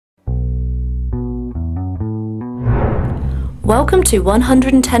Welcome to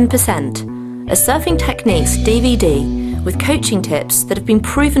 110%, a Surfing Techniques DVD with coaching tips that have been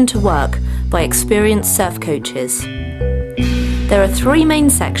proven to work by experienced surf coaches. There are three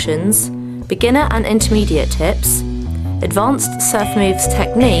main sections: beginner and intermediate tips, advanced surf moves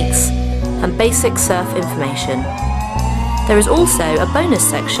techniques, and basic surf information. There is also a bonus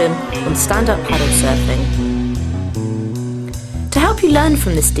section on stand-up paddle surfing. To help you learn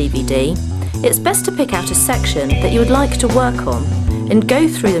from this DVD, it's best to pick out a section that you would like to work on and go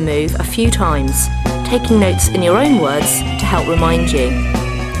through the move a few times, taking notes in your own words to help remind you.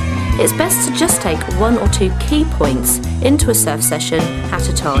 It's best to just take one or two key points into a surf session at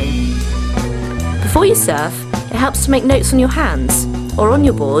a time. Before you surf, it helps to make notes on your hands or on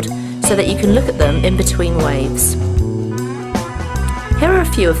your board so that you can look at them in between waves. Here are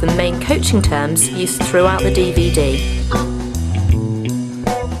a few of the main coaching terms used throughout the DVD.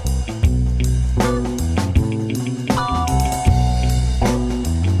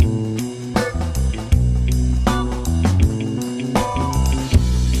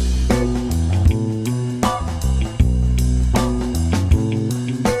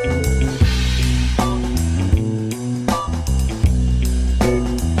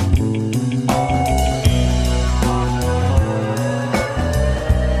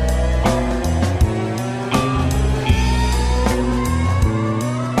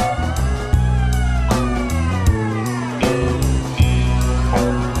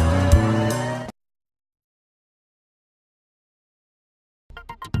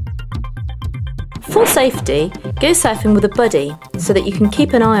 For safety, go surfing with a buddy so that you can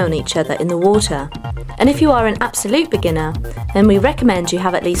keep an eye on each other in the water. And if you are an absolute beginner, then we recommend you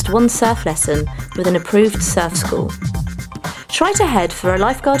have at least one surf lesson with an approved surf school. Try to head for a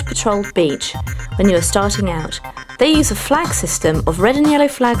lifeguard patrolled beach when you are starting out. They use a flag system of red and yellow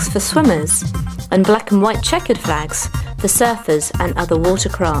flags for swimmers and black and white checkered flags for surfers and other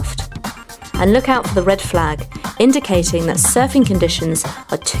watercraft. And look out for the red flag, indicating that surfing conditions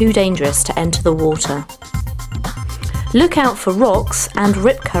are too dangerous to enter the water. Look out for rocks and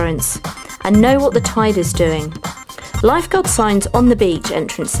rip currents and know what the tide is doing. Lifeguard signs on the beach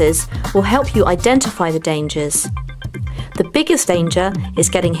entrances will help you identify the dangers. The biggest danger is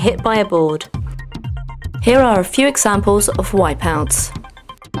getting hit by a board. Here are a few examples of wipeouts.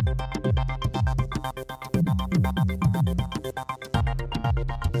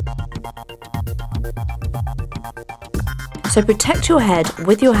 So protect your head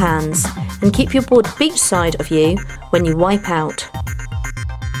with your hands and keep your board beach side of you when you wipe out.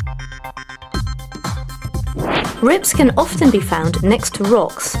 Rips can often be found next to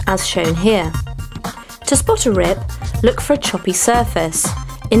rocks, as shown here. To spot a rip, look for a choppy surface,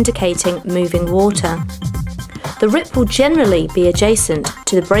 indicating moving water. The rip will generally be adjacent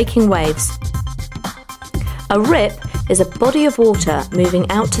to the breaking waves. A rip is a body of water moving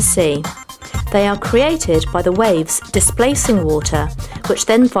out to sea. They are created by the waves displacing water, which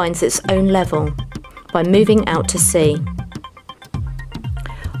then finds its own level by moving out to sea.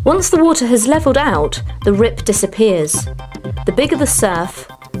 Once the water has levelled out, the rip disappears. The bigger the surf,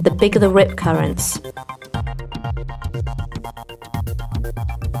 the bigger the rip currents.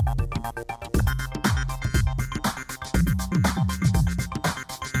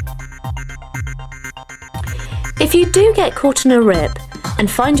 If you do get caught in a rip and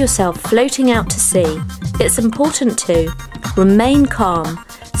find yourself floating out to sea, it's important to remain calm,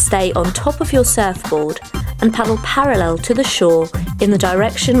 stay on top of your surfboard and paddle parallel to the shore in the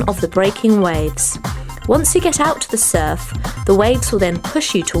direction of the breaking waves. Once you get out to the surf, the waves will then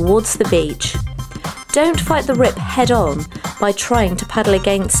push you towards the beach. Don't fight the rip head on by trying to paddle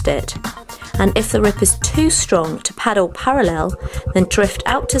against it. And if the rip is too strong to paddle parallel, then drift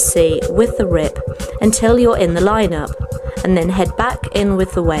out to sea with the rip until you're in the lineup, and then head back in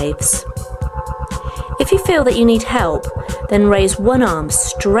with the waves. If you feel that you need help, then raise one arm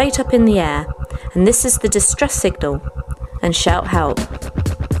straight up in the air, and this is the distress signal, and shout help.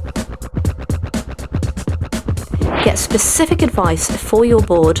 Get specific advice for your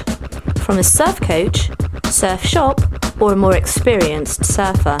board from a surf coach, surf shop, or a more experienced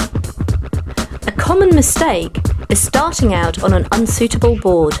surfer. A common mistake is starting out on an unsuitable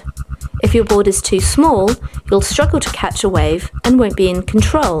board. If your board is too small, you'll struggle to catch a wave and won't be in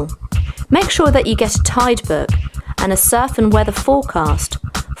control. Make sure that you get a tide book and a surf and weather forecast.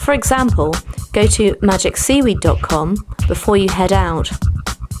 For example, go to magicseaweed.com before you head out.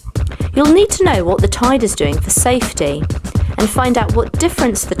 You'll need to know what the tide is doing for safety and find out what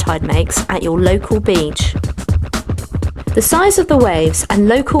difference the tide makes at your local beach. The size of the waves and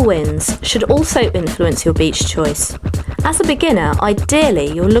local winds should also influence your beach choice. As a beginner,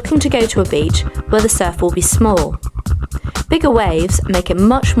 ideally you're looking to go to a beach where the surf will be small. Bigger waves make it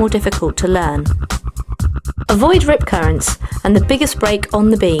much more difficult to learn. Avoid rip currents and the biggest break on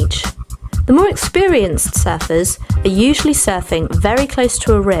the beach. The more experienced surfers are usually surfing very close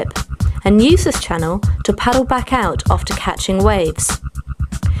to a rip and use this channel to paddle back out after catching waves.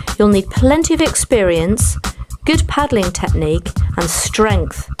 You'll need plenty of experience, good paddling technique and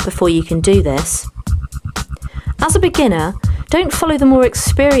strength before you can do this. As a beginner, don't follow the more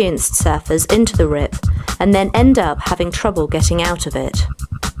experienced surfers into the rip and then end up having trouble getting out of it.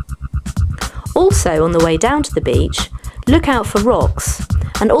 Also, on the way down to the beach, look out for rocks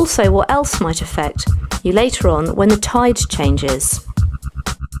and also what else might affect you later on when the tide changes.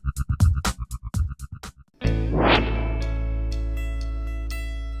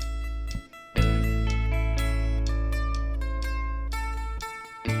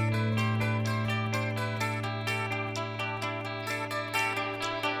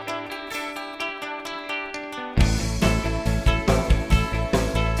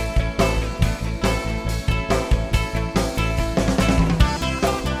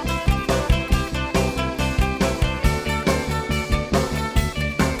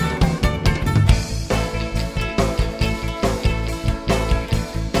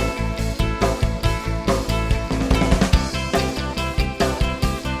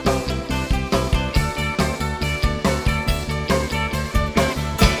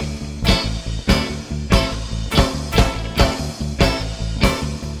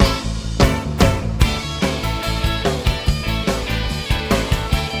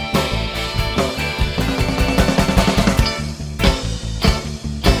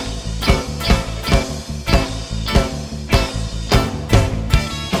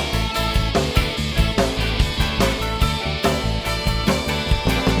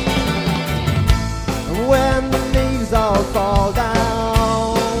 Fall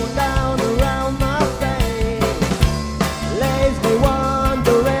down, down around my face, leaves me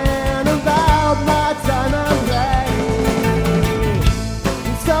wondering about my time and place.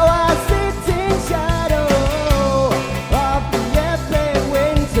 And so I sit in shadow of the airplane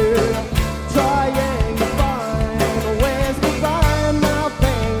winter, trying to find ways to find my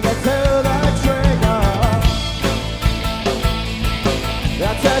finger to the trigger.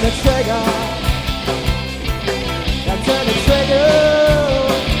 That's the trigger. Turn the trigger.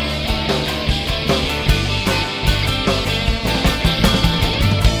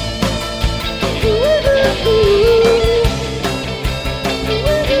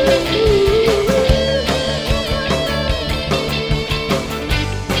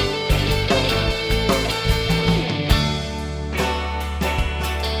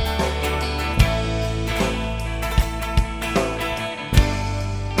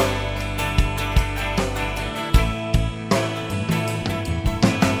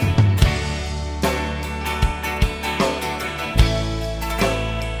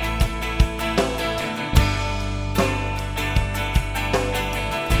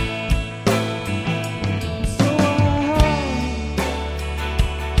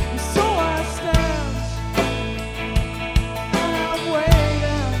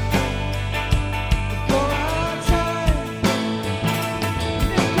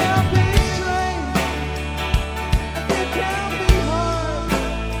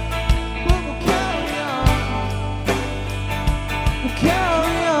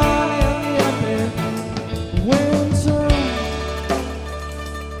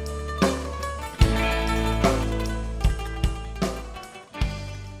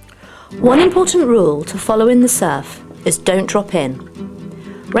 One important rule to follow in the surf is don't drop in.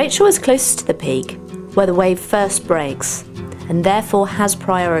 Rachel is closest to the peak, where the wave first breaks, and therefore has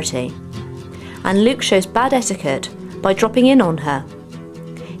priority. And Luke shows bad etiquette by dropping in on her.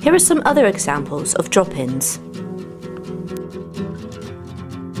 Here are some other examples of drop-ins.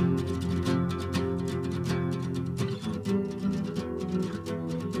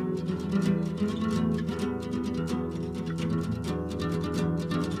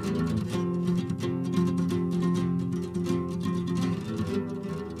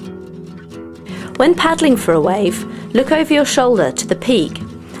 When paddling for a wave, look over your shoulder to the peak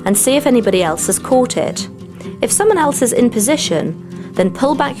and see if anybody else has caught it. If someone else is in position, then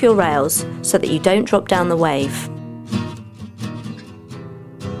pull back your rails so that you don't drop down the wave.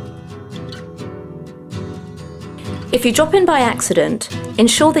 If you drop in by accident,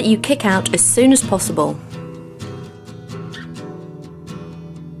 ensure that you kick out as soon as possible.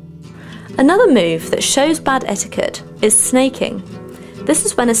 Another move that shows bad etiquette is snaking. This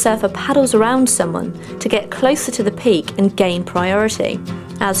is when a surfer paddles around someone to get closer to the peak and gain priority,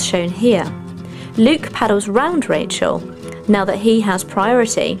 as shown here. Luke paddles round Rachel. Now that he has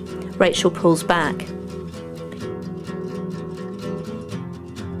priority, Rachel pulls back.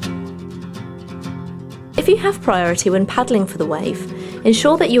 you have priority when paddling for the wave,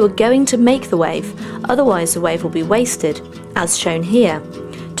 ensure that you are going to make the wave, otherwise the wave will be wasted, as shown here.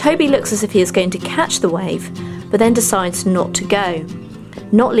 Toby looks as if he is going to catch the wave, but then decides not to go,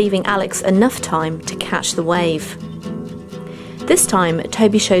 not leaving Alex enough time to catch the wave. This time,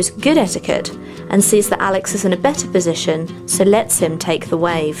 Toby shows good etiquette and sees that Alex is in a better position, so lets him take the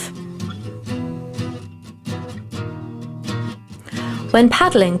wave. When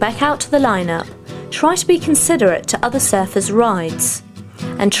paddling back out to the lineup, try to be considerate to other surfers' rides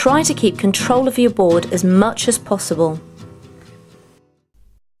and try to keep control of your board as much as possible.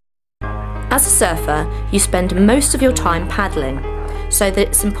 As a surfer, you spend most of your time paddling, so that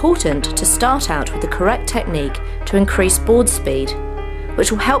it's important to start out with the correct technique to increase board speed,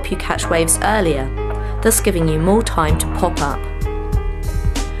 which will help you catch waves earlier, thus giving you more time to pop up.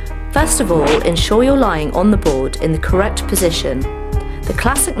 First of all, ensure you're lying on the board in the correct position. The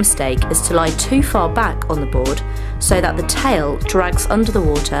classic mistake is to lie too far back on the board so that the tail drags under the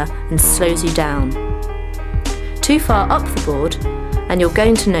water and slows you down. Too far up the board and you're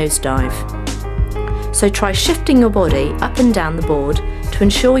going to nosedive. So try shifting your body up and down the board to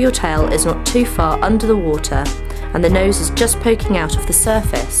ensure your tail is not too far under the water and the nose is just poking out of the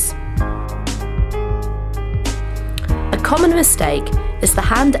surface. A common mistake is the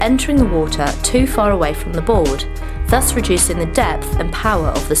hand entering the water too far away from the board, thus reducing the depth and power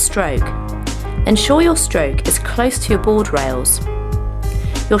of the stroke. Ensure your stroke is close to your board rails.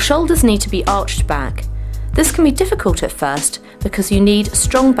 Your shoulders need to be arched back. This can be difficult at first because you need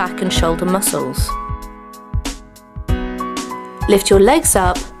strong back and shoulder muscles. Lift your legs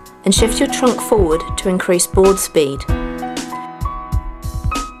up and shift your trunk forward to increase board speed.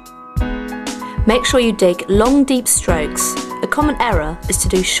 Make sure you dig long, deep strokes. A common error is to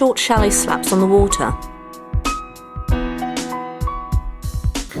do short, shallow slaps on the water.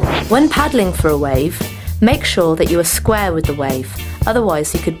 When paddling for a wave, make sure that you are square with the wave,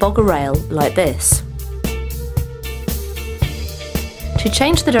 otherwise you could bog a rail like this. To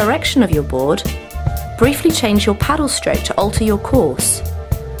change the direction of your board, briefly change your paddle stroke to alter your course.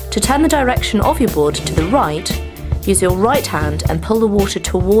 To turn the direction of your board to the right, use your right hand and pull the water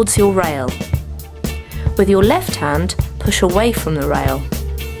towards your rail. With your left hand, push away from the rail.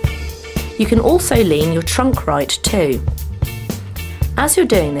 You can also lean your trunk right too. As you're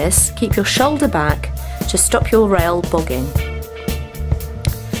doing this, keep your shoulder back to stop your rail bogging.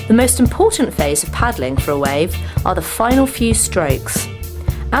 The most important phase of paddling for a wave are the final few strokes.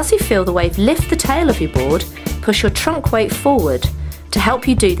 As you feel the wave lift the tail of your board, push your trunk weight forward. To help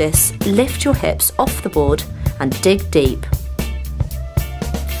you do this, lift your hips off the board and dig deep.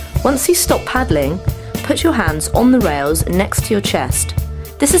 Once you stop paddling, put your hands on the rails next to your chest.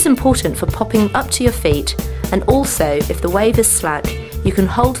 This is important for popping up to your feet, and also if the wave is slack, you can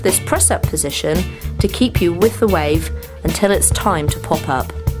hold this press-up position to keep you with the wave until it's time to pop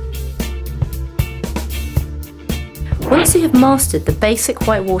up. Once you have mastered the basic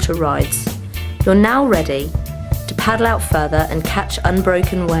whitewater rides, you're now ready to paddle out further and catch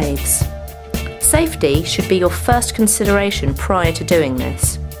unbroken waves. Safety should be your first consideration prior to doing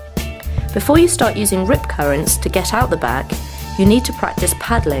this. Before you start using rip currents to get out the back, you need to practice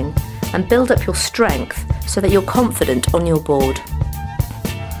paddling and build up your strength so that you're confident on your board.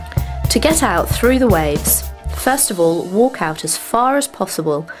 To get out through the waves, first of all, walk out as far as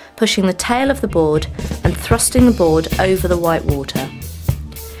possible, pushing the tail of the board and thrusting the board over the whitewater.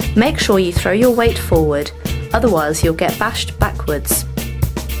 Make sure you throw your weight forward, otherwise you'll get bashed backwards.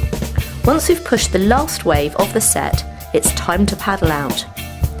 Once you've pushed the last wave of the set, it's time to paddle out.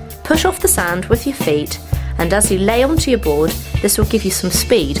 Push off the sand with your feet, and as you lay onto your board, this will give you some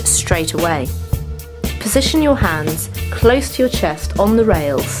speed straight away. Position your hands close to your chest on the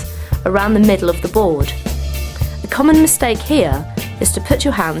rails, around the middle of the board. A common mistake here is to put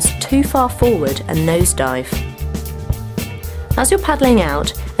your hands too far forward and nosedive. As you're paddling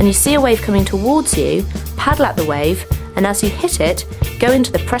out and you see a wave coming towards you, paddle at the wave, and as you hit it, go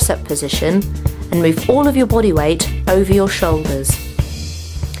into the press-up position and move all of your body weight over your shoulders.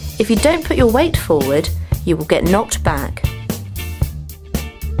 If you don't put your weight forward, you will get knocked back.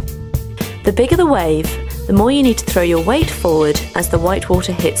 The bigger the wave, the more you need to throw your weight forward as the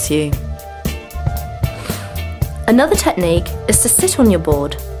whitewater hits you. Another technique is to sit on your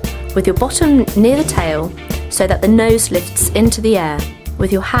board, with your bottom near the tail so that the nose lifts into the air,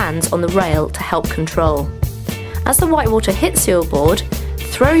 with your hands on the rail to help control. As the whitewater hits your board,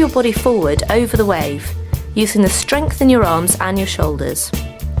 throw your body forward over the wave, using the strength in your arms and your shoulders.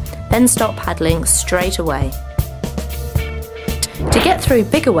 Then start paddling straight away. To get through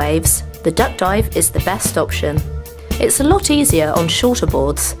bigger waves, the duck dive is the best option. It's a lot easier on shorter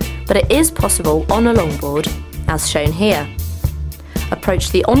boards, but it is possible on a longboard, as shown here.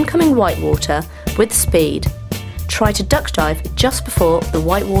 Approach the oncoming whitewater with speed. Try to duck dive just before the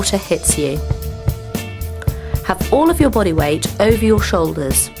whitewater hits you. Have all of your body weight over your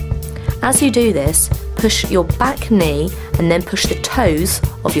shoulders. As you do this, push your back knee and then push the toes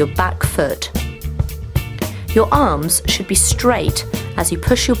of your back foot. Your arms should be straight as you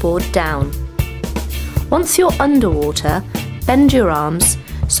push your board down. Once you're underwater, bend your arms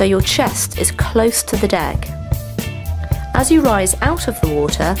so your chest is close to the deck. As you rise out of the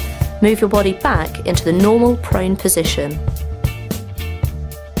water, move your body back into the normal prone position.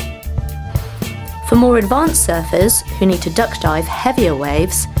 For more advanced surfers who need to duck dive heavier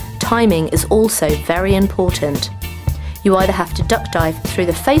waves, timing is also very important. You either have to duck dive through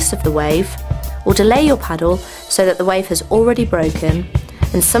the face of the wave or delay your paddle so that the wave has already broken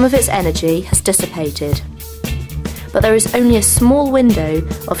and some of its energy has dissipated. But there is only a small window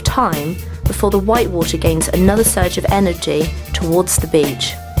of time before the whitewater gains another surge of energy towards the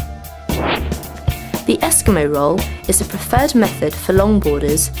beach. The Eskimo roll is the preferred method for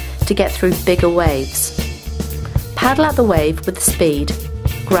longboarders to get through bigger waves. Paddle at the wave with speed,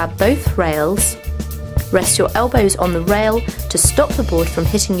 grab both rails, rest your elbows on the rail to stop the board from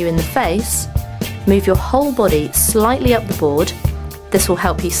hitting you in the face, move your whole body slightly up the board, this will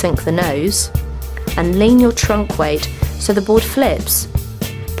help you sink the nose, and lean your trunk weight so the board flips.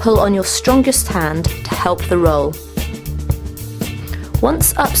 Pull on your strongest hand to help the roll.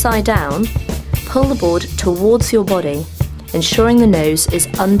 Once upside down, pull the board towards your body, ensuring the nose is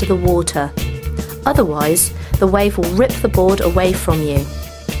under the water. Otherwise, the wave will rip the board away from you.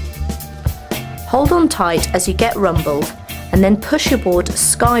 Hold on tight as you get rumbled and then push your board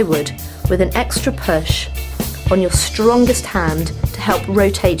skyward with an extra push on your strongest hand to help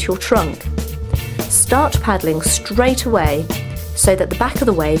rotate your trunk. Start paddling straight away so that the back of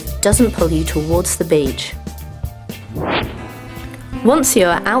the wave doesn't pull you towards the beach. Once you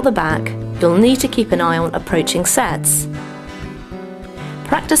are out the back, you'll need to keep an eye on approaching sets.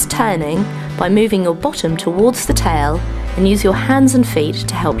 Practice turning by moving your bottom towards the tail and use your hands and feet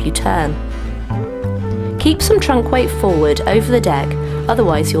to help you turn. Keep some trunk weight forward over the deck,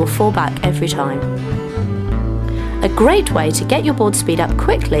 otherwise you'll fall back every time. A great way to get your board speed up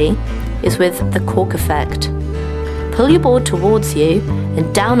quickly is with the cork effect. Pull your board towards you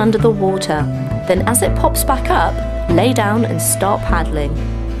and down under the water, then as it pops back up, lay down and start paddling.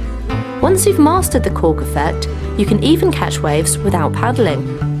 Once you've mastered the cork effect, you can even catch waves without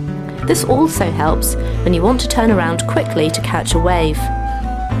paddling. This also helps when you want to turn around quickly to catch a wave.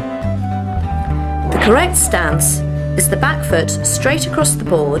 The correct stance is the back foot straight across the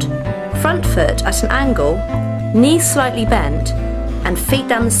board, front foot at an angle, knees slightly bent, and feet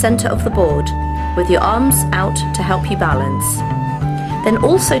down the centre of the board, with your arms out to help you balance. Then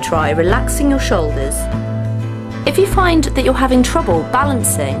also try relaxing your shoulders. If you find that you're having trouble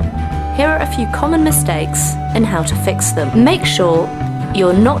balancing, here are a few common mistakes and how to fix them. Make sure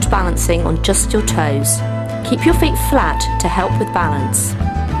you're not balancing on just your toes. Keep your feet flat to help with balance.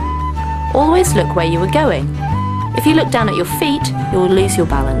 Always look where you are going. If you look down at your feet, you will lose your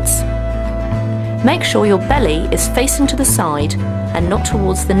balance. Make sure your belly is facing to the side and not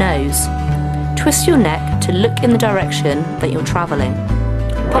towards the nose. Twist your neck to look in the direction that you're travelling.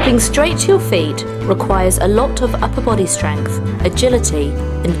 Popping straight to your feet requires a lot of upper body strength, agility,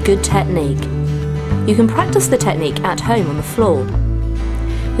 and good technique. You can practice the technique at home on the floor.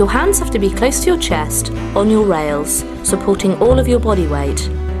 Your hands have to be close to your chest, on your rails, supporting all of your body weight.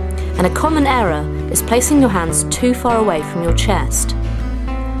 And a common error is placing your hands too far away from your chest.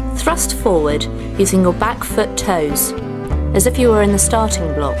 Thrust forward using your back foot toes, as if you were in the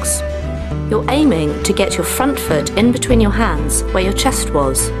starting blocks. You're aiming to get your front foot in between your hands where your chest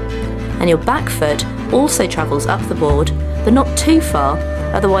was, and your back foot also travels up the board, but not too far,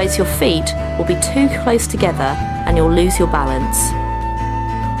 otherwise your feet will be too close together and you'll lose your balance.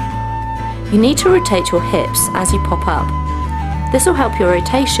 You need to rotate your hips as you pop up. This will help your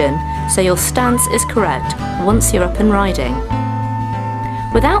rotation so your stance is correct once you're up and riding.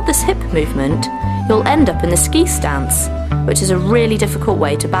 Without this hip movement, you'll end up in the ski stance, which is a really difficult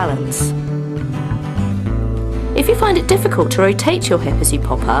way to balance. If you find it difficult to rotate your hip as you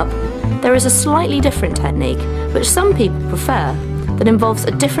pop up, there is a slightly different technique, which some people prefer, that involves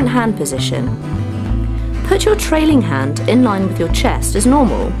a different hand position. Put your trailing hand in line with your chest as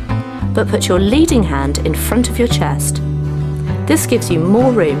normal, but put your leading hand in front of your chest. This gives you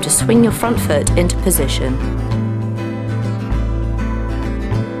more room to swing your front foot into position.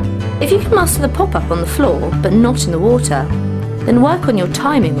 If you can master the pop-up on the floor, but not in the water, then work on your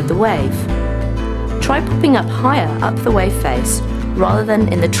timing with the wave. Try popping up higher up the wave face, rather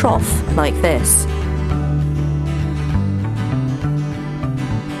than in the trough like this.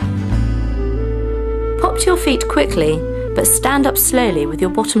 Pop to your feet quickly, but stand up slowly with your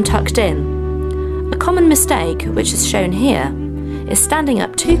bottom tucked in. A common mistake, which is shown here, is standing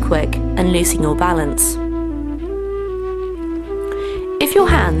up too quick and losing your balance. If your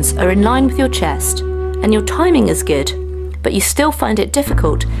hands are in line with your chest and your timing is good, but you still find it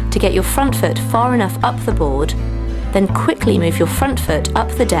difficult to get your front foot far enough up the board, then quickly move your front foot up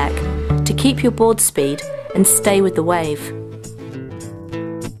the deck to keep your board speed and stay with the wave.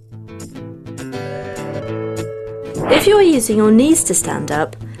 If you are using your knees to stand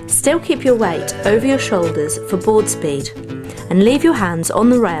up, still keep your weight over your shoulders for board speed and leave your hands on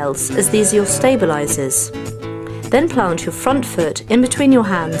the rails as these are your stabilisers. Then plant your front foot in between your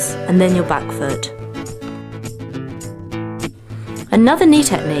hands and then your back foot. Another knee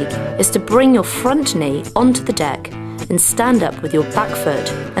technique is to bring your front knee onto the deck and stand up with your back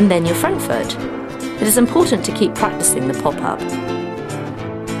foot and then your front foot. It is important to keep practicing the pop-up.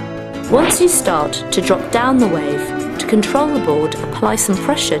 Once you start to drop down the wave, to control the board, apply some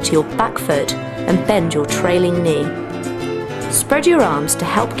pressure to your back foot and bend your trailing knee. Spread your arms to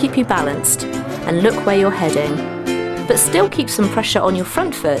help keep you balanced and look where you're heading, but still keep some pressure on your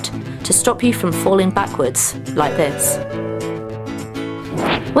front foot to stop you from falling backwards, like this.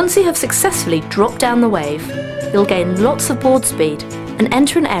 Once you have successfully dropped down the wave, you'll gain lots of board speed and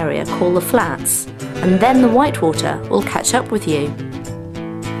enter an area called the flats, and then the whitewater will catch up with you.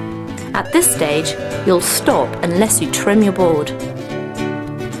 At this stage, you'll stop unless you trim your board.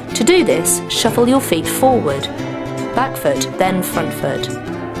 To do this, shuffle your feet forward, back foot, then front foot.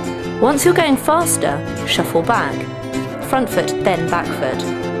 Once you're going faster, shuffle back, front foot, then back foot,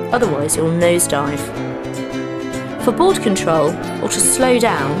 otherwise you'll nosedive. For board control, or to slow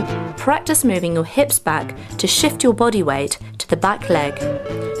down, practice moving your hips back to shift your body weight to the back leg.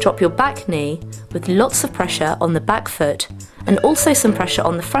 Drop your back knee with lots of pressure on the back foot and also some pressure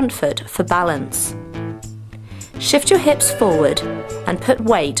on the front foot for balance. Shift your hips forward and put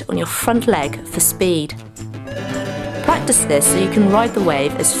weight on your front leg for speed. Practice this so you can ride the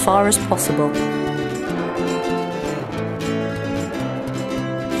wave as far as possible.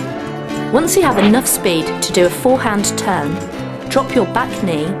 Once you have enough speed to do a forehand turn, drop your back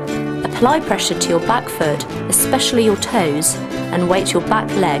knee, apply pressure to your back foot, especially your toes, and weight your back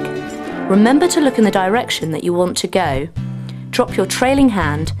leg. Remember to look in the direction that you want to go. Drop your trailing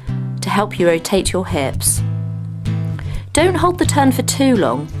hand to help you rotate your hips. Don't hold the turn for too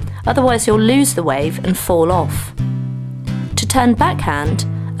long, otherwise you'll lose the wave and fall off. To turn backhand,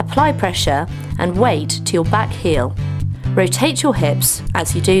 apply pressure and weight to your back heel. Rotate your hips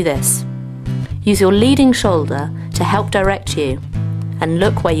as you do this. Use your leading shoulder to help direct you and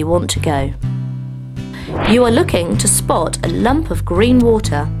look where you want to go. You are looking to spot a lump of green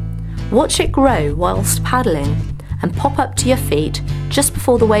water. Watch it grow whilst paddling and pop up to your feet just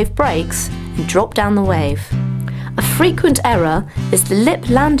before the wave breaks and drop down the wave. A frequent error is the lip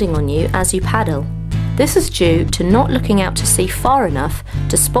landing on you as you paddle. This is due to not looking out to sea far enough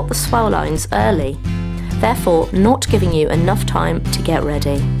to spot the swell lines early, therefore not giving you enough time to get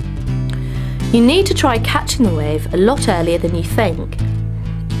ready. You need to try catching the wave a lot earlier than you think.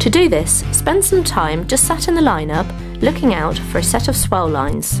 To do this, spend some time just sat in the lineup looking out for a set of swell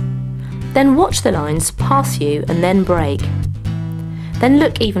lines. Then watch the lines pass you and then break. Then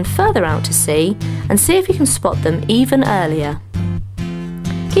look even further out to sea and see if you can spot them even earlier.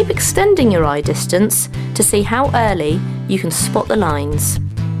 Keep extending your eye distance to see how early you can spot the lines.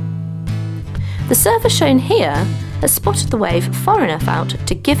 The surfer shown here has spotted the wave far enough out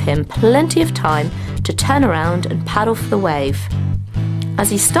to give him plenty of time to turn around and paddle for the wave. As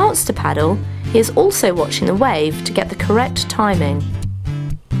he starts to paddle, he is also watching the wave to get the correct timing.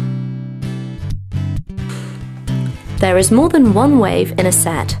 There is more than one wave in a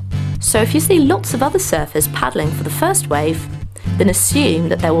set, so if you see lots of other surfers paddling for the first wave, then assume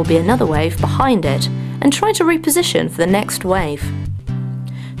that there will be another wave behind it and try to reposition for the next wave.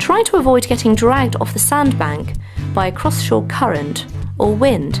 Try to avoid getting dragged off the sandbank by a cross-shore current or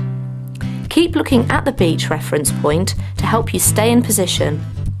wind. Keep looking at the beach reference point to help you stay in position.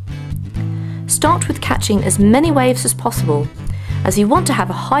 Start with catching as many waves as possible, as you want to have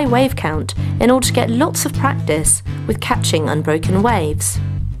a high wave count in order to get lots of practice with catching unbroken waves.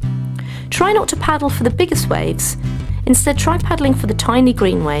 Try not to paddle for the biggest waves, instead try paddling for the tiny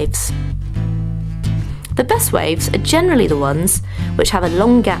green waves. The best waves are generally the ones which have a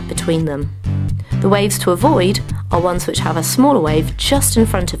long gap between them. The waves to avoid are ones which have a smaller wave just in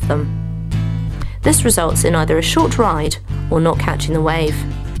front of them. This results in either a short ride or not catching the wave.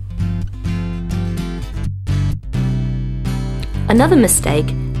 Another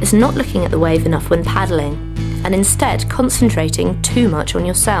mistake is not looking at the wave enough when paddling, and instead concentrating too much on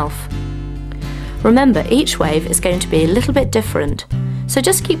yourself. Remember, each wave is going to be a little bit different, so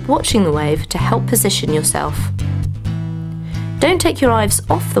just keep watching the wave to help position yourself. Don't take your eyes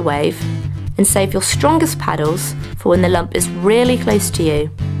off the wave, and save your strongest paddles for when the lump is really close to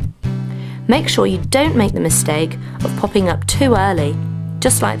you. Make sure you don't make the mistake of popping up too early,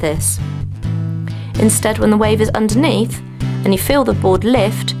 just like this. Instead, when the wave is underneath and you feel the board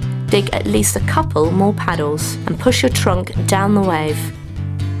lift, dig at least a couple more paddles and push your trunk down the wave.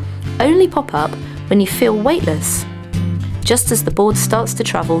 Only pop up when you feel weightless, just as the board starts to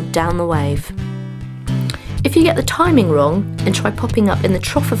travel down the wave. If you get the timing wrong and try popping up in the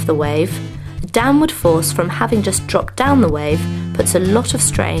trough of the wave, the downward force from having just dropped down the wave puts a lot of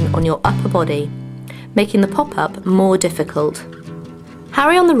strain on your upper body, making the pop-up more difficult.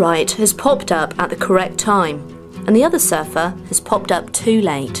 Harry on the right has popped up at the correct time, and the other surfer has popped up too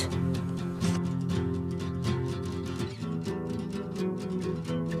late.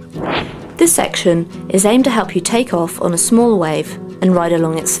 This section is aimed to help you take off on a small wave and ride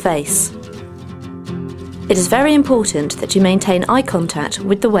along its face. It is very important that you maintain eye contact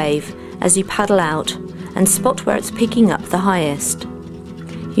with the wave as you paddle out and spot where it's peaking up the highest.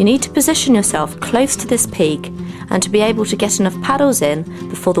 You need to position yourself close to this peak and to be able to get enough paddles in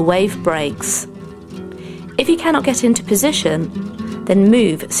before the wave breaks. If you cannot get into position, then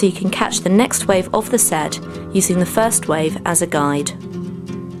move so you can catch the next wave of the set using the first wave as a guide.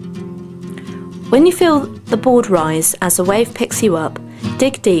 When you feel the board rise as the wave picks you up,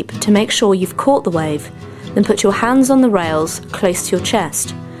 dig deep to make sure you've caught the wave, then put your hands on the rails close to your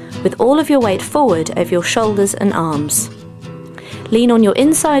chest, with all of your weight forward over your shoulders and arms. Lean on your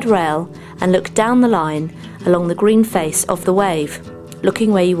inside rail and look down the line along the green face of the wave,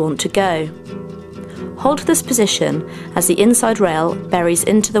 looking where you want to go. Hold this position as the inside rail buries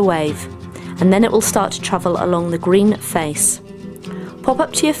into the wave, and then it will start to travel along the green face. Pop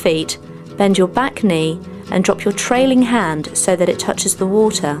up to your feet, bend your back knee and drop your trailing hand so that it touches the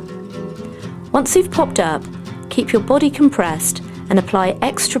water. Once you've popped up, keep your body compressed and apply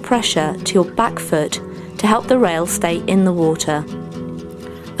extra pressure to your back foot to help the rail stay in the water.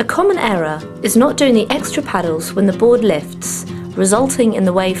 A common error is not doing the extra paddles when the board lifts, resulting in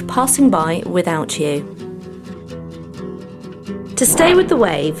the wave passing by without you. To stay with the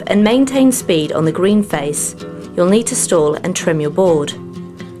wave and maintain speed on the green face, you'll need to stall and trim your board.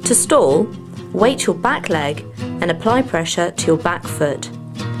 To stall, weight your back leg and apply pressure to your back foot,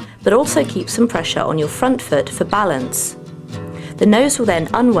 but also keep some pressure on your front foot for balance. The nose will then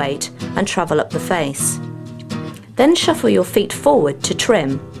unweight and travel up the face. Then shuffle your feet forward to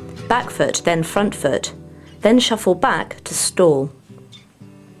trim, back foot then front foot, then shuffle back to stall.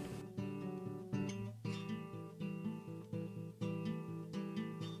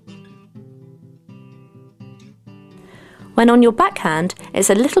 When on your backhand, it's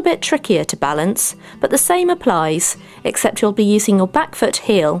a little bit trickier to balance, but the same applies, except you'll be using your back foot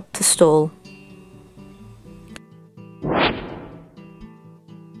heel to stall.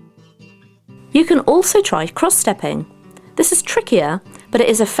 You can also try cross-stepping. This is trickier, but it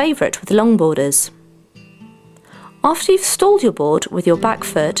is a favourite with longboarders. After you've stalled your board with your back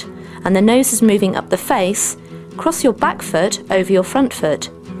foot and the nose is moving up the face, cross your back foot over your front foot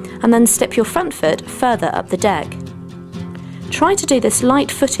and then step your front foot further up the deck. Try to do this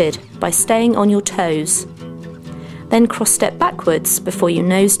light-footed by staying on your toes. Then cross-step backwards before you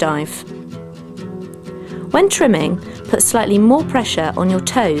nosedive. When trimming, put slightly more pressure on your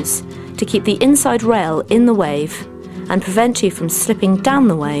toes to keep the inside rail in the wave and prevent you from slipping down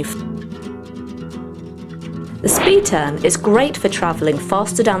the wave. The speed turn is great for travelling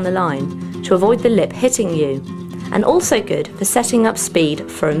faster down the line to avoid the lip hitting you, and also good for setting up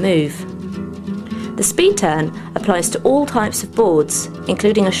speed for a move. The speed turn applies to all types of boards,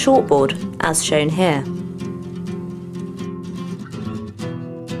 including a shortboard, as shown here.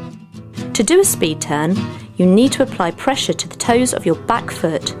 To do a speed turn, you need to apply pressure to the toes of your back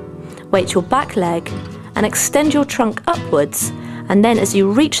foot, weight your back leg, and extend your trunk upwards, and then as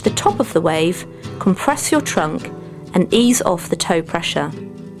you reach the top of the wave, compress your trunk and ease off the toe pressure.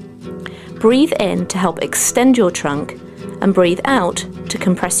 Breathe in to help extend your trunk, and breathe out to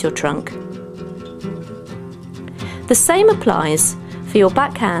compress your trunk. The same applies for your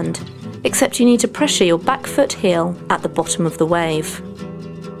backhand, except you need to pressure your back foot heel at the bottom of the wave.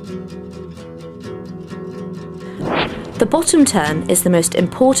 The bottom turn is the most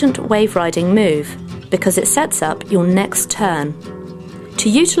important wave riding move because it sets up your next turn. To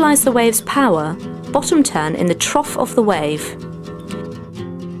utilise the wave's power, bottom turn in the trough of the wave.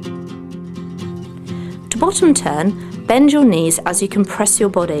 To bottom turn, bend your knees as you compress your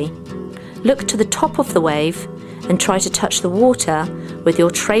body. Look to the top of the wave and try to touch the water with your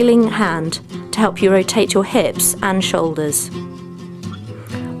trailing hand to help you rotate your hips and shoulders.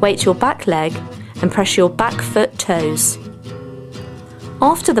 Weight your back leg and press your back foot toes.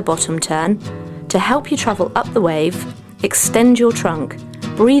 After the bottom turn, to help you travel up the wave, extend your trunk.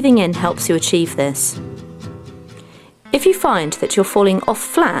 Breathing in helps you achieve this. If you find that you're falling off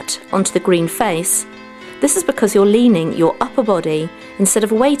flat onto the green face, this is because you're leaning your upper body instead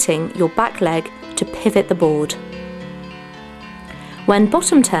of weighting your back leg to pivot the board. When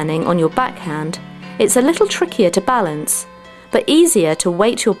bottom turning on your backhand, it's a little trickier to balance, but easier to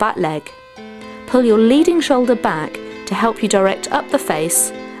weight your back leg. Pull your leading shoulder back to help you direct up the face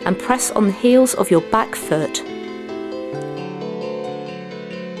and press on the heels of your back foot.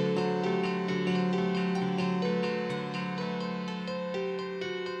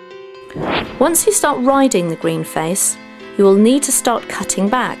 Once you start riding the green face, you will need to start cutting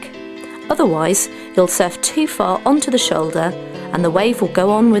back. Otherwise, you'll surf too far onto the shoulder and the wave will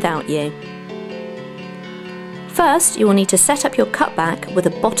go on without you. First, you will need to set up your cutback with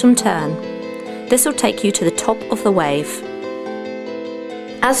a bottom turn. This will take you to the top of the wave.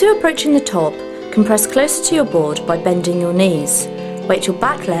 As you're approaching the top, compress closer to your board by bending your knees. Weight your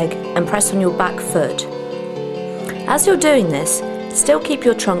back leg and press on your back foot. As you're doing this, still keep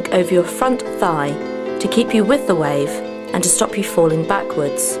your trunk over your front thigh to keep you with the wave and to stop you falling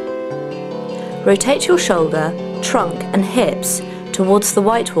backwards. Rotate your shoulder, trunk and hips towards the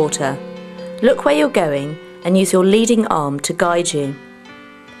whitewater. Look where you're going and use your leading arm to guide you.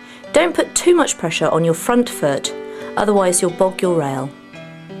 Don't put too much pressure on your front foot, otherwise you'll bog your rail.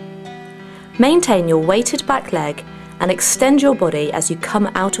 Maintain your weighted back leg and extend your body as you come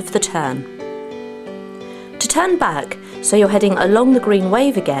out of the turn. To turn back, so you're heading along the green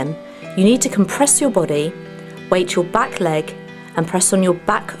wave again, you need to compress your body, weight your back leg and press on your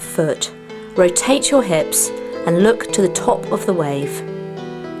back foot. Rotate your hips and look to the top of the wave.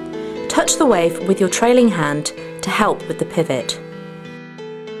 Touch the wave with your trailing hand to help with the pivot.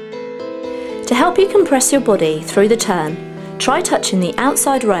 To help you compress your body through the turn, try touching the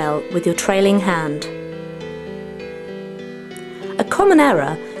outside rail with your trailing hand. A common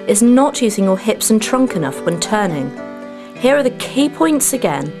error is not using your hips and trunk enough when turning. Here are the key points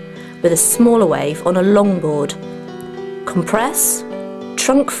again with a smaller wave on a longboard. Compress,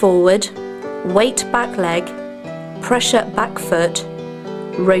 trunk forward, weight back leg, pressure back foot,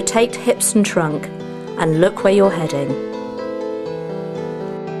 rotate hips and trunk, and look where you're heading.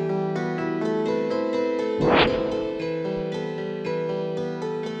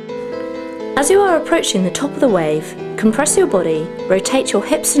 As you are approaching the top of the wave, compress your body, rotate your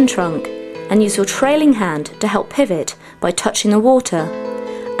hips and trunk, and use your trailing hand to help pivot by touching the water,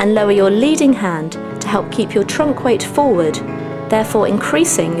 and lower your leading hand to help keep your trunk weight forward, therefore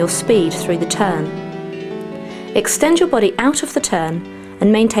increasing your speed through the turn. Extend your body out of the turn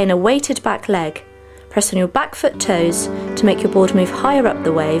and maintain a weighted back leg. Press on your back foot toes to make your board move higher up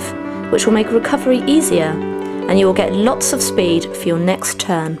the wave, which will make recovery easier, and you will get lots of speed for your next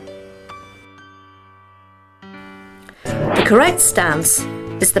turn. The correct stance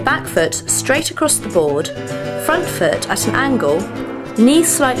is the back foot straight across the board, front foot at an angle, knees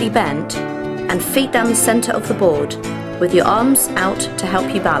slightly bent, and feet down the centre of the board, with your arms out to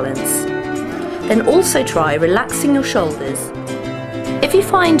help you balance. Then also try relaxing your shoulders. If you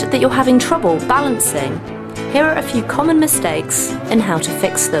find that you're having trouble balancing, here are a few common mistakes and how to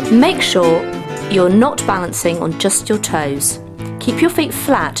fix them. Make sure you're not balancing on just your toes. Keep your feet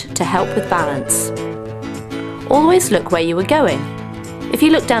flat to help with balance. Always look where you are going. If you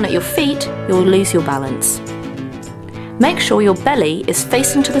look down at your feet, you will lose your balance. Make sure your belly is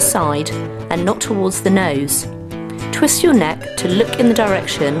facing to the side and not towards the nose. Twist your neck to look in the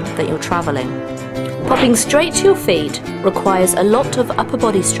direction that you're travelling. Popping straight to your feet requires a lot of upper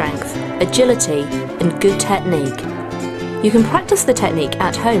body strength, agility and good technique. You can practice the technique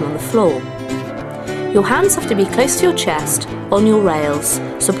at home on the floor. Your hands have to be close to your chest, on your rails,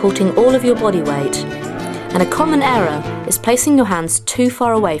 supporting all of your body weight. And a common error is placing your hands too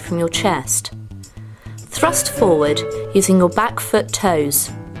far away from your chest. Thrust forward using your back foot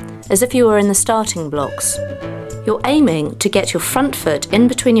toes, as if you were in the starting blocks. You're aiming to get your front foot in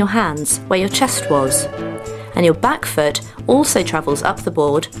between your hands where your chest was, and your back foot also travels up the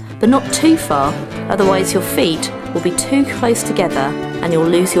board, but not too far, otherwise your feet will be too close together and you'll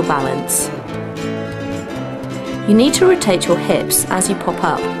lose your balance. You need to rotate your hips as you pop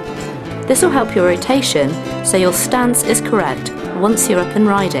up. This will help your rotation so your stance is correct once you're up and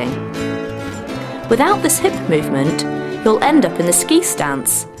riding. Without this hip movement, you'll end up in the ski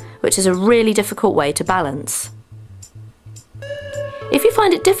stance, which is a really difficult way to balance.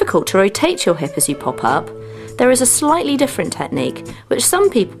 find it difficult to rotate your hip as you pop up, there is a slightly different technique which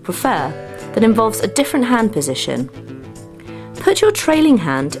some people prefer that involves a different hand position. Put your trailing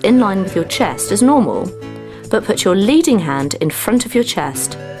hand in line with your chest as normal, but put your leading hand in front of your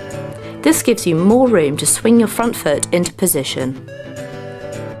chest. This gives you more room to swing your front foot into position.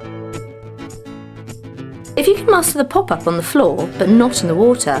 If you can master the pop-up on the floor but not in the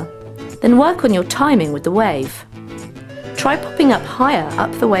water, then work on your timing with the wave. Try popping up higher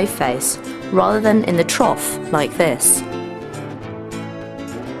up the wave face rather than in the trough like this.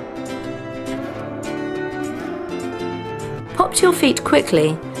 Pop to your feet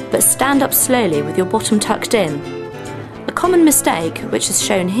quickly, but stand up slowly with your bottom tucked in. A common mistake, which is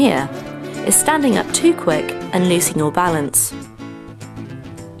shown here, is standing up too quick and losing your balance.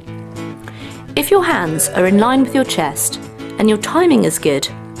 If your hands are in line with your chest and your timing is good,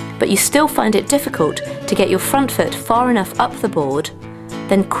 but you still find it difficult to get your front foot far enough up the board,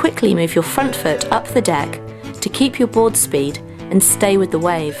 then quickly move your front foot up the deck to keep your board speed and stay with the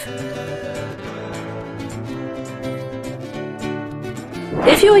wave.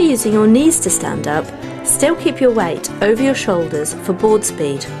 If you are using your knees to stand up, still keep your weight over your shoulders for board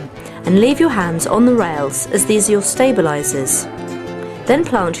speed and leave your hands on the rails as these are your stabilisers. Then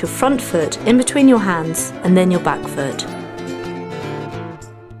plant your front foot in between your hands and then your back foot.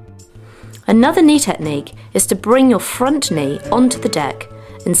 Another knee technique is to bring your front knee onto the deck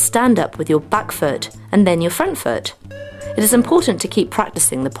and stand up with your back foot and then your front foot. It is important to keep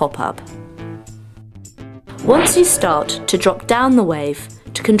practicing the pop-up. Once you start to drop down the wave,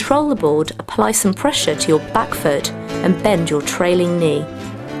 to control the board, apply some pressure to your back foot and bend your trailing knee.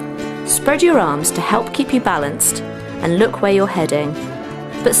 Spread your arms to help keep you balanced and look where you're heading,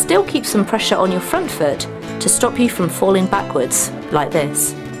 but still keep some pressure on your front foot to stop you from falling backwards, like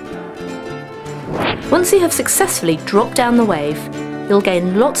this. Once you have successfully dropped down the wave, you'll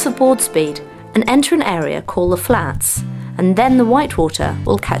gain lots of board speed and enter an area called the flats, and then the whitewater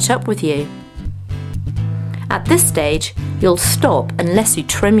will catch up with you. At this stage, you'll stop unless you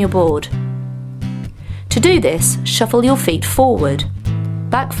trim your board. To do this, shuffle your feet forward,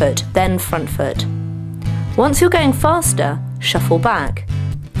 back foot, then front foot. Once you're going faster, shuffle back,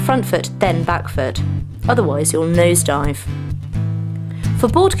 front foot, then back foot, otherwise you'll nosedive. For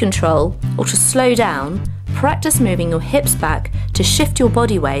board control, or to slow down, practice moving your hips back to shift your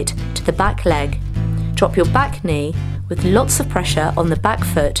body weight to the back leg. Drop your back knee with lots of pressure on the back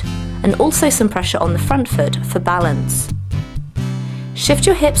foot and also some pressure on the front foot for balance. Shift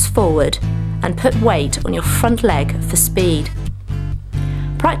your hips forward and put weight on your front leg for speed.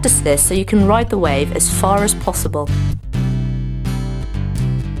 Practice this so you can ride the wave as far as possible.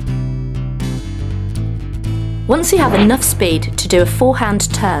 Once you have enough speed to do a forehand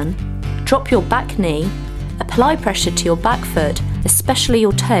turn, drop your back knee, apply pressure to your back foot, especially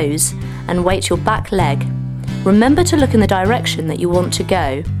your toes, and weight your back leg. Remember to look in the direction that you want to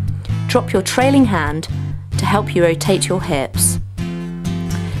go. Drop your trailing hand to help you rotate your hips.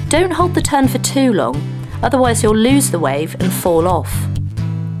 Don't hold the turn for too long, otherwise you'll lose the wave and fall off.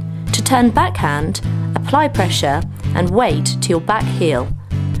 To turn backhand, apply pressure and weight to your back heel.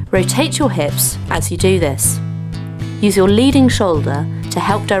 Rotate your hips as you do this. Use your leading shoulder to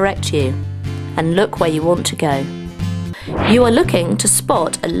help direct you and look where you want to go. You are looking to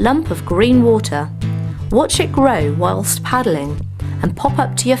spot a lump of green water. Watch it grow whilst paddling and pop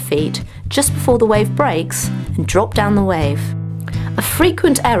up to your feet just before the wave breaks and drop down the wave. A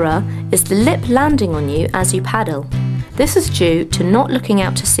frequent error is the lip landing on you as you paddle. This is due to not looking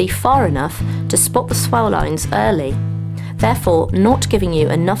out to sea far enough to spot the swell lines early, therefore not giving you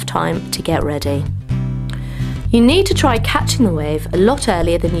enough time to get ready. You need to try catching the wave a lot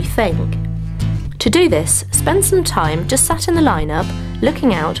earlier than you think. To do this, spend some time just sat in the lineup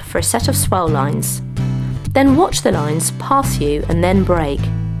looking out for a set of swell lines. Then watch the lines pass you and then break.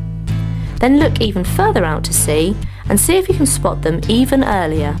 Then look even further out to sea and see if you can spot them even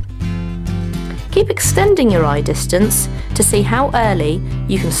earlier. Keep extending your eye distance to see how early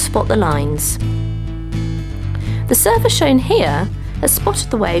you can spot the lines. The surfer shown here has spotted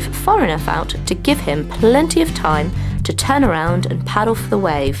the wave far enough out to give him plenty of time to turn around and paddle for the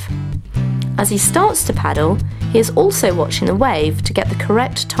wave. As he starts to paddle, he is also watching the wave to get the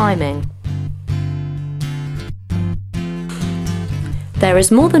correct timing. There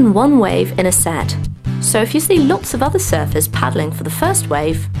is more than one wave in a set, so if you see lots of other surfers paddling for the first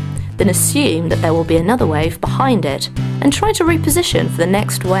wave, then assume that there will be another wave behind it and try to reposition for the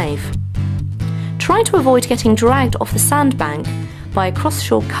next wave. Try to avoid getting dragged off the sandbank by a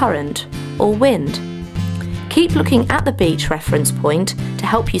cross-shore current or wind. Keep looking at the beach reference point to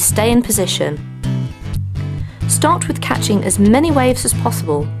help you stay in position. Start with catching as many waves as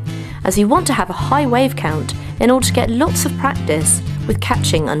possible, as you want to have a high wave count in order to get lots of practice with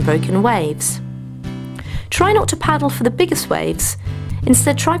catching unbroken waves. Try not to paddle for the biggest waves,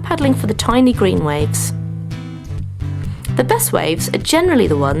 instead try paddling for the tiny green waves. The best waves are generally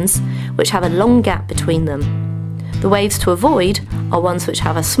the ones which have a long gap between them. The waves to avoid are ones which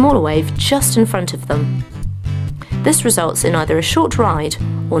have a smaller wave just in front of them. This results in either a short ride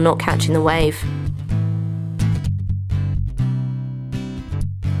or not catching the wave.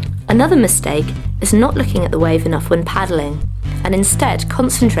 Another mistake is not looking at the wave enough when paddling, and instead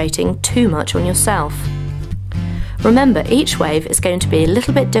concentrating too much on yourself. Remember, each wave is going to be a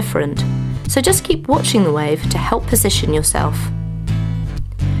little bit different, so just keep watching the wave to help position yourself.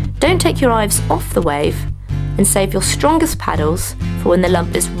 Don't take your eyes off the wave, and save your strongest paddles for when the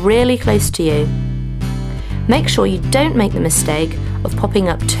lump is really close to you. Make sure you don't make the mistake of popping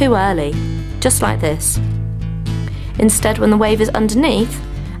up too early, just like this. Instead, when the wave is underneath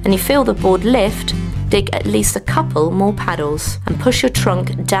and you feel the board lift, dig at least a couple more paddles and push your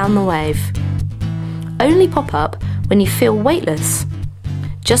trunk down the wave. Only pop up when you feel weightless,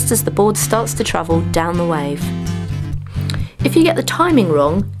 just as the board starts to travel down the wave. If you get the timing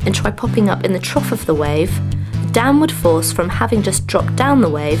wrong and try popping up in the trough of the wave, the downward force from having just dropped down the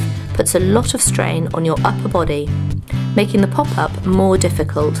wave puts a lot of strain on your upper body, making the pop-up more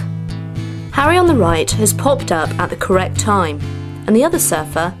difficult. Harry on the right has popped up at the correct time, and the other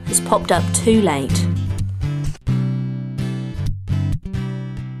surfer has popped up too late.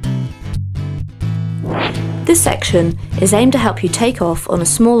 This section is aimed to help you take off on a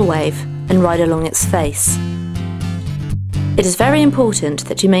small wave and ride along its face. It is very important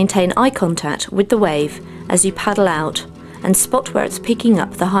that you maintain eye contact with the wave as you paddle out and spot where it's peaking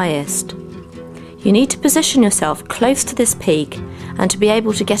up the highest. You need to position yourself close to this peak and to be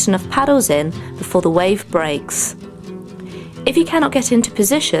able to get enough paddles in before the wave breaks. If you cannot get into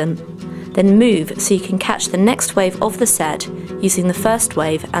position, then move so you can catch the next wave of the set using the first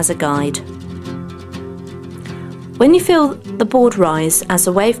wave as a guide. When you feel the board rise as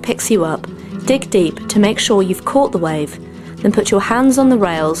the wave picks you up, dig deep to make sure you've caught the wave, then put your hands on the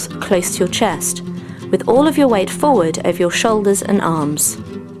rails close to your chest, with all of your weight forward over your shoulders and arms.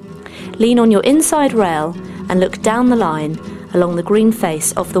 Lean on your inside rail and look down the line along the green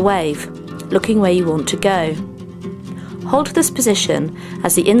face of the wave, looking where you want to go. Hold this position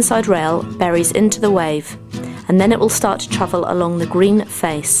as the inside rail buries into the wave, and then it will start to travel along the green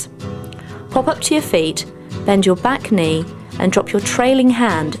face. Pop up to your feet, bend your back knee and drop your trailing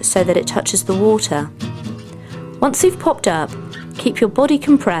hand so that it touches the water. Once you've popped up, keep your body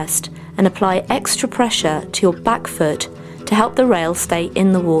compressed and apply extra pressure to your back foot to help the rail stay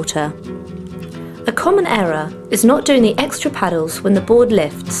in the water. A common error is not doing the extra paddles when the board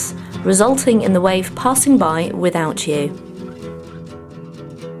lifts, resulting in the wave passing by without you.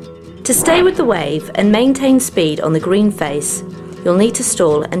 To stay with the wave and maintain speed on the green face, you'll need to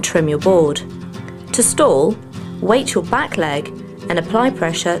stall and trim your board. To stall, weight your back leg and apply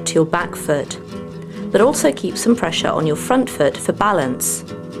pressure to your back foot, but also keep some pressure on your front foot for balance.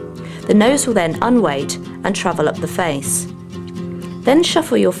 The nose will then unweight and travel up the face. Then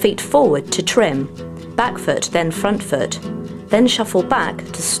shuffle your feet forward to trim, back foot then front foot, then shuffle back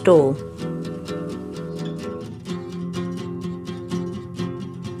to stall.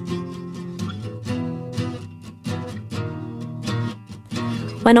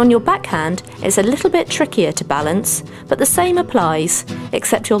 When on your backhand, it's a little bit trickier to balance, but the same applies,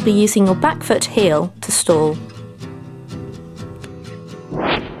 except you'll be using your back foot heel to stall.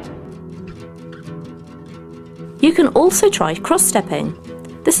 You can also try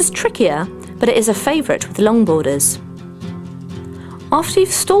cross-stepping. This is trickier, but it is a favourite with longboarders. After you've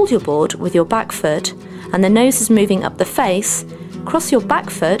stalled your board with your back foot and the nose is moving up the face, cross your back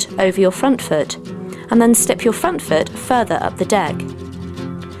foot over your front foot and then step your front foot further up the deck.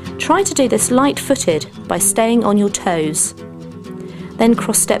 Try to do this light-footed by staying on your toes. Then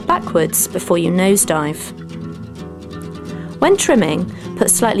cross-step backwards before you nosedive. When trimming,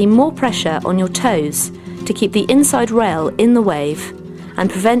 put slightly more pressure on your toes to keep the inside rail in the wave and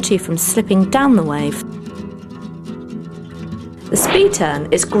prevent you from slipping down the wave. The speed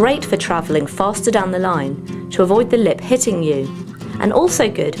turn is great for travelling faster down the line to avoid the lip hitting you, and also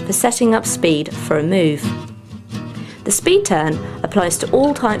good for setting up speed for a move. The speed turn applies to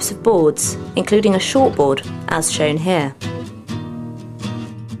all types of boards, including a shortboard, as shown here.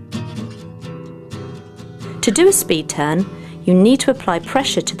 To do a speed turn, you need to apply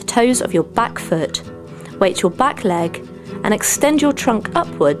pressure to the toes of your back foot, weight your back leg, and extend your trunk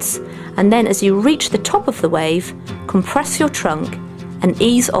upwards, and then as you reach the top of the wave, compress your trunk and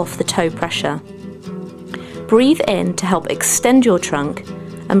ease off the toe pressure. breathe in to help extend your trunk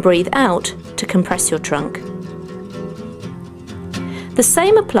and breathe out to compress your trunk. The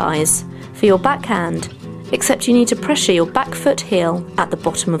same applies for your backhand, except you need to pressure your back foot heel at the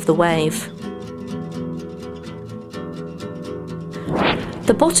bottom of the wave.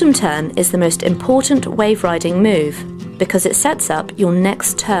 The bottom turn is the most important wave riding move because it sets up your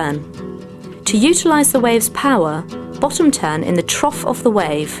next turn. To utilise the wave's power, bottom turn in the trough of the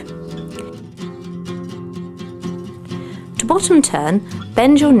wave. To bottom turn,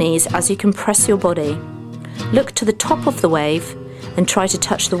 bend your knees as you compress your body. Look to the top of the wave and try to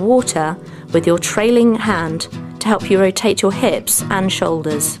touch the water with your trailing hand to help you rotate your hips and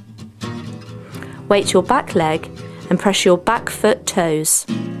shoulders. Weight your back leg and press your back foot toes.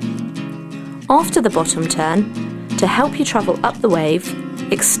 After the bottom turn, to help you travel up the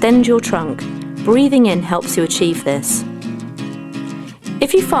wave, extend your trunk. Breathing in helps you achieve this.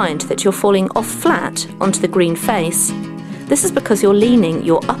 If you find that you're falling off flat onto the green face, this is because you're leaning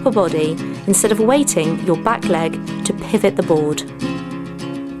your upper body instead of weighting your back leg to pivot the board.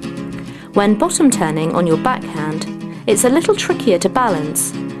 When bottom turning on your backhand, it's a little trickier to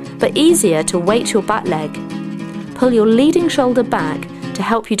balance, but easier to weight your back leg. Pull your leading shoulder back to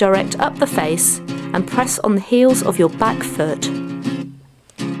help you direct up the face and press on the heels of your back foot.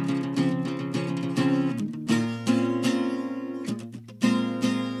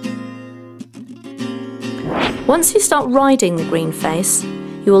 Once you start riding the green face,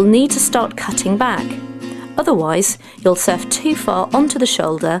 you will need to start cutting back. Otherwise, you'll surf too far onto the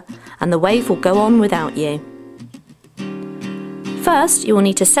shoulder and the wave will go on without you. First, you will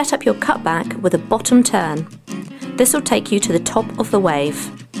need to set up your cutback with a bottom turn. This will take you to the top of the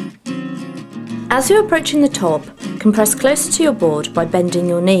wave. As you're approaching the top, compress closer to your board by bending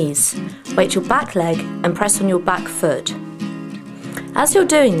your knees. Weight your back leg and press on your back foot. As you're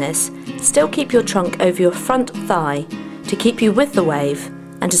doing this, still keep your trunk over your front thigh to keep you with the wave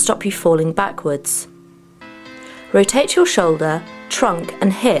and to stop you falling backwards. Rotate your shoulder, trunk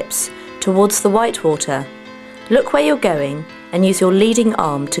and hips towards the whitewater. Look where you're going and use your leading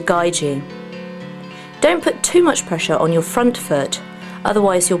arm to guide you. Don't put too much pressure on your front foot,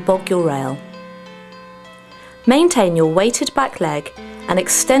 otherwise you'll bog your rail. Maintain your weighted back leg and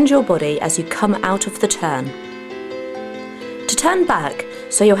extend your body as you come out of the turn. To turn back,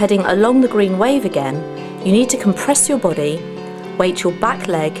 so you're heading along the green wave again, you need to compress your body, weight your back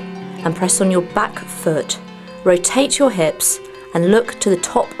leg and press on your back foot. Rotate your hips and look to the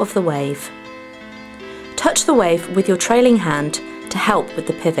top of the wave. Touch the wave with your trailing hand to help with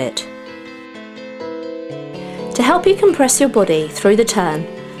the pivot. To help you compress your body through the turn,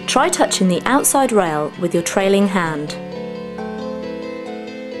 try touching the outside rail with your trailing hand.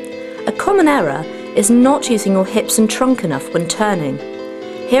 A common error is not using your hips and trunk enough when turning.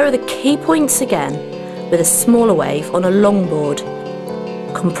 Here are the key points again with a smaller wave on a longboard.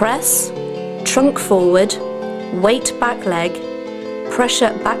 Compress, trunk forward, weight back leg,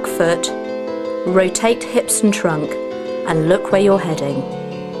 pressure back foot, rotate hips and trunk, and look where you're heading.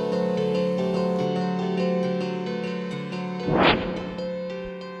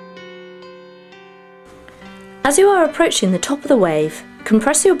 As you are approaching the top of the wave,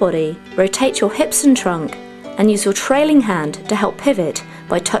 compress your body, rotate your hips and trunk, and use your trailing hand to help pivot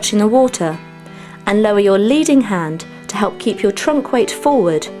by touching the water, and lower your leading hand to help keep your trunk weight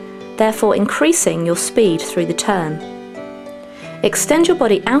forward, therefore increasing your speed through the turn. Extend your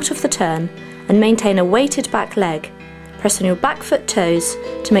body out of the turn and maintain a weighted back leg. Press on your back foot toes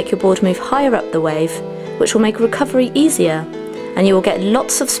to make your board move higher up the wave, which will make recovery easier, and you will get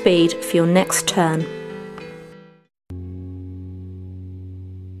lots of speed for your next turn.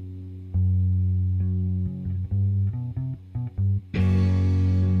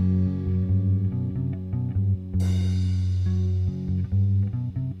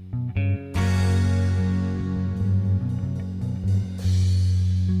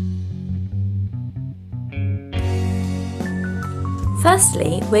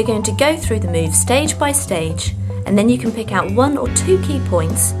 Firstly, we're going to go through the move stage by stage, and then you can pick out 1 or 2 key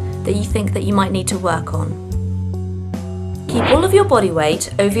points that you think that you might need to work on. Keep all of your body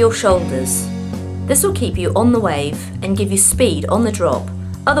weight over your shoulders. This will keep you on the wave and give you speed on the drop,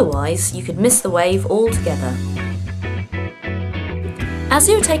 otherwise you could miss the wave altogether. As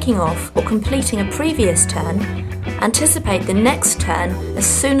you're taking off or completing a previous turn, anticipate the next turn as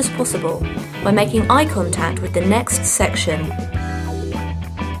soon as possible by making eye contact with the next section.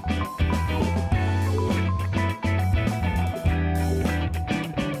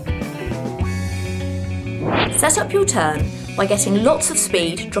 Set up your turn by getting lots of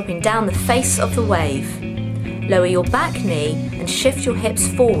speed dropping down the face of the wave. Lower your back knee and shift your hips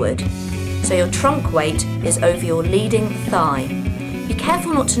forward so your trunk weight is over your leading thigh. Be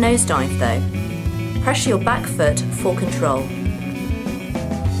careful not to nosedive though. Pressure your back foot for control.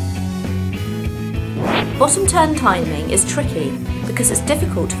 Bottom turn timing is tricky because it's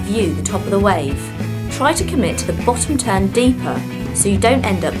difficult to view the top of the wave. Try to commit to the bottom turn deeper so you don't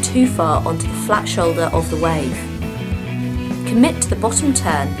end up too far onto the flat shoulder of the wave. Commit to the bottom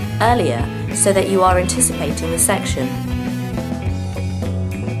turn earlier so that you are anticipating the section.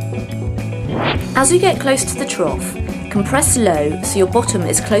 As you get close to the trough, compress low so your bottom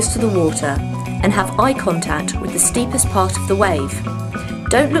is close to the water and have eye contact with the steepest part of the wave.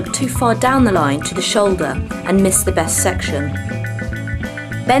 Don't look too far down the line to the shoulder and miss the best section.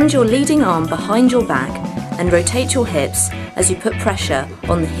 Bend your leading arm behind your back and rotate your hips as you put pressure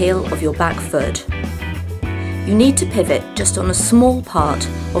on the heel of your back foot. You need to pivot just on a small part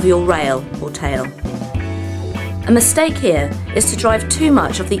of your rail or tail. A mistake here is to drive too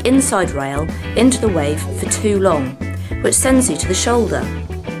much of the inside rail into the wave for too long, which sends you to the shoulder.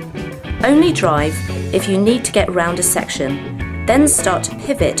 Only drive if you need to get round a section, then start to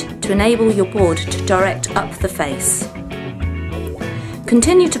pivot to enable your board to direct up the face.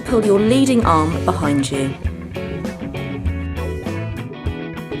 Continue to pull your leading arm behind you.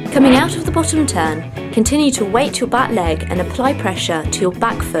 Coming out of the bottom turn, continue to weight your back leg and apply pressure to your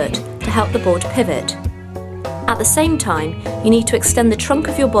back foot to help the board pivot. At the same time, you need to extend the trunk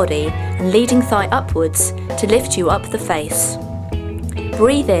of your body and leading thigh upwards to lift you up the face.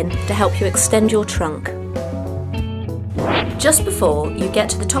 Breathe in to help you extend your trunk. Just before you get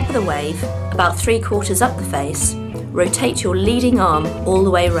to the top of the wave, about 3/4 up the face, rotate your leading arm all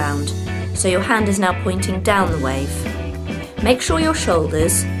the way round, so your hand is now pointing down the wave. Make sure your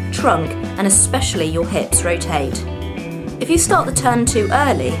shoulders, trunk and especially your hips rotate. If you start the turn too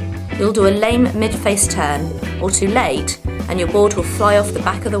early, you'll do a lame mid-face turn, or too late, and your board will fly off the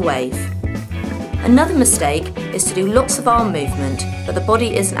back of the wave. Another mistake is to do lots of arm movement, but the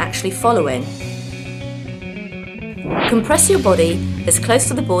body isn't actually following. Compress your body as close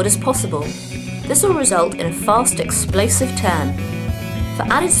to the board as possible. This will result in a fast, explosive turn. For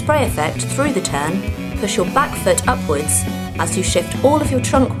added spray effect through the turn, push your back foot upwards as you shift all of your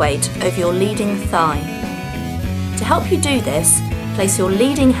trunk weight over your leading thigh. To help you do this, place your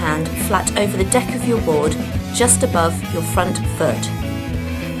leading hand flat over the deck of your board, just above your front foot.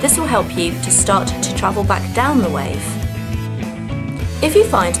 This will help you to start to travel back down the wave. If you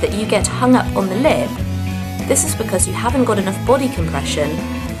find that you get hung up on the lip, this is because you haven't got enough body compression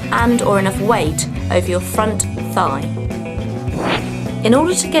and/or enough weight over your front thigh. In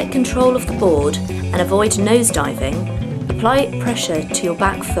order to get control of the board and avoid nosediving, apply pressure to your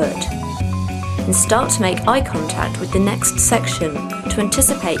back foot and start to make eye contact with the next section to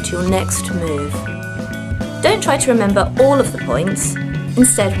anticipate your next move. Don't try to remember all of the points.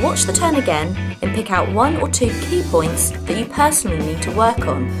 Instead, watch the turn again and pick out 1 or 2 key points that you personally need to work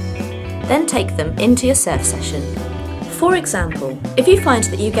on. Then take them into your surf session. For example, if you find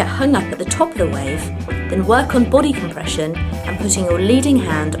that you get hung up at the top of the wave, then work on body compression and putting your leading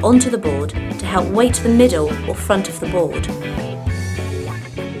hand onto the board to help weight the middle or front of the board.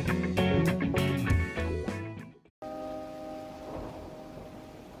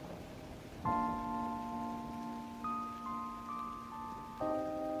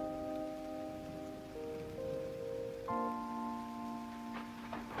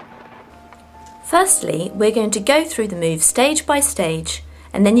 Firstly, we're going to go through the move stage by stage,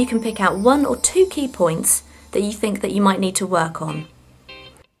 and then you can pick out 1 or 2 key points that you think that you might need to work on.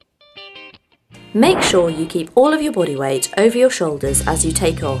 Make sure you keep all of your body weight over your shoulders as you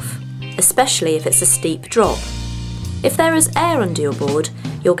take off, especially if it's a steep drop. If there is air under your board,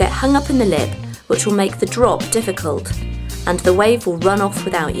 you'll get hung up in the lip, which will make the drop difficult, and the wave will run off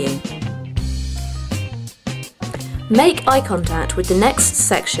without you. Make eye contact with the next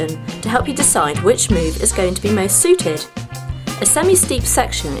section to help you decide which move is going to be most suited. A semi-steep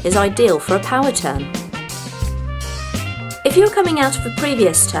section is ideal for a power turn. If you're coming out of a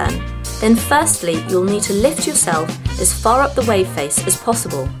previous turn, then firstly you'll need to lift yourself as far up the wave face as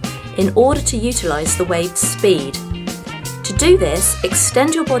possible in order to utilise the wave's speed. To do this,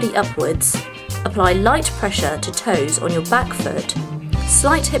 extend your body upwards, apply light pressure to toes on your back foot,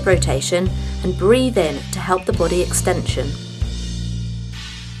 slight hip rotation and breathe in to help the body extension.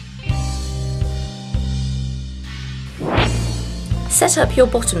 Set up your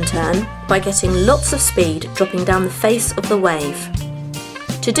bottom turn by getting lots of speed dropping down the face of the wave.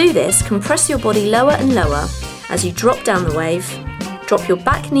 To do this, compress your body lower and lower as you drop down the wave, drop your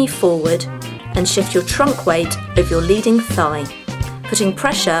back knee forward and shift your trunk weight over your leading thigh, putting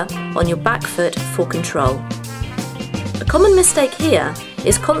pressure on your back foot for control. A common mistake here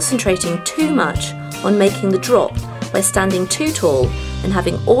is concentrating too much on making the drop by standing too tall and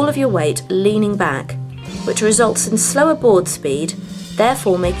having all of your weight leaning back, which results in slower board speed,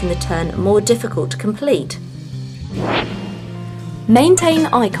 therefore making the turn more difficult to complete. Maintain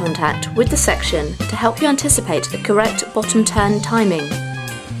eye contact with the section to help you anticipate the correct bottom turn timing.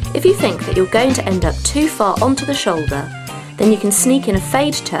 If you think that you're going to end up too far onto the shoulder, then you can sneak in a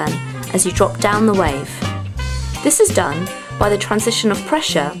fade turn as you drop down the wave. This is done by the transition of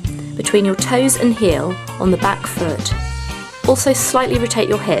pressure between your toes and heel on the back foot. Also slightly rotate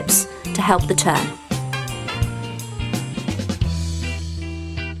your hips to help the turn.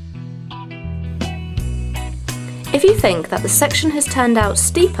 If you think that the section has turned out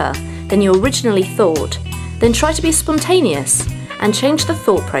steeper than you originally thought, then try to be spontaneous and change the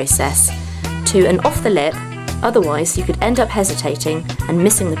thought process to an off the lip, otherwise you could end up hesitating and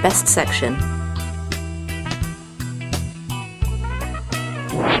missing the best section.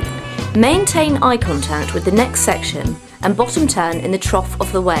 Maintain eye contact with the next section and bottom turn in the trough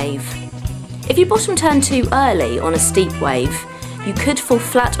of the wave. If you bottom turn too early on a steep wave, you could fall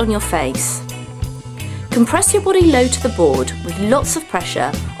flat on your face. Compress your body low to the board with lots of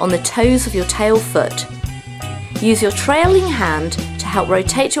pressure on the toes of your tail foot. Use your trailing hand to help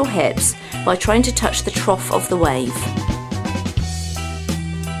rotate your hips by trying to touch the trough of the wave.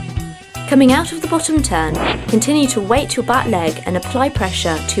 Coming out of the bottom turn, continue to weight your back leg and apply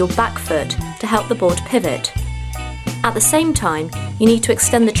pressure to your back foot to help the board pivot. At the same time, you need to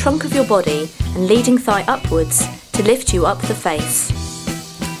extend the trunk of your body and leading thigh upwards to lift you up the face.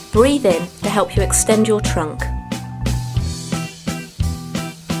 Breathe in to help you extend your trunk.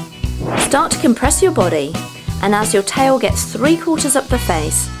 Start to compress your body, and as your tail gets 3/4 up the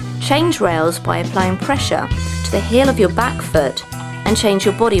face, change rails by applying pressure to the heel of your back foot and change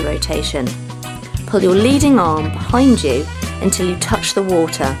your body rotation. Pull your leading arm behind you until you touch the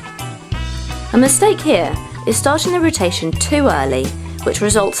water. A mistake here is starting the rotation too early, which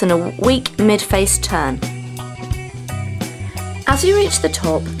results in a weak mid-face turn. As you reach the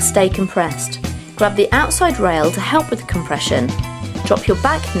top, stay compressed. Grab the outside rail to help with the compression. Drop your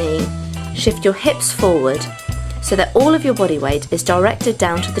back knee, shift your hips forward so that all of your body weight is directed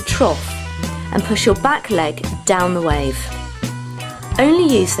down to the trough, and push your back leg down the wave.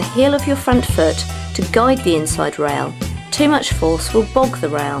 Only use the heel of your front foot to guide the inside rail. Too much force will bog the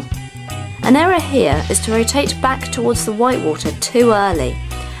rail. An error here is to rotate back towards the whitewater too early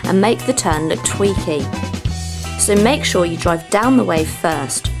and make the turn look tweaky. So make sure you drive down the wave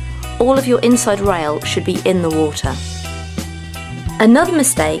first. All of your inside rail should be in the water. Another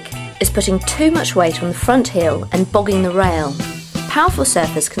mistake is putting too much weight on the front heel and bogging the rail. Powerful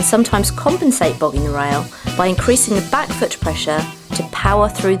surfers can sometimes compensate bogging the rail by increasing the back foot pressure to power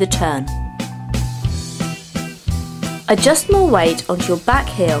through the turn. Adjust more weight onto your back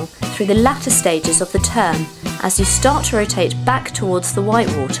heel through the latter stages of the turn as you start to rotate back towards the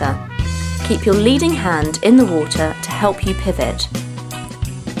whitewater. Keep your leading hand in the water to help you pivot.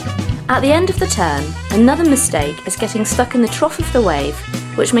 At the end of the turn, another mistake is getting stuck in the trough of the wave,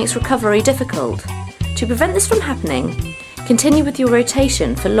 which makes recovery difficult. To prevent this from happening, continue with your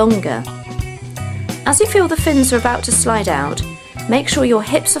rotation for longer. As you feel the fins are about to slide out, make sure your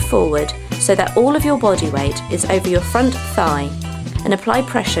hips are forward so that all of your body weight is over your front thigh, and apply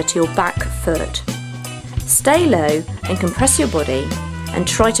pressure to your back foot. Stay low and compress your body, and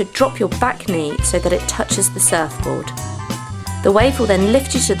try to drop your back knee so that it touches the surfboard. The wave will then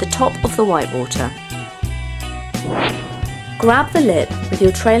lift you to the top of the whitewater. Grab the lip with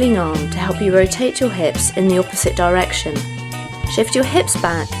your trailing arm to help you rotate your hips in the opposite direction. Shift your hips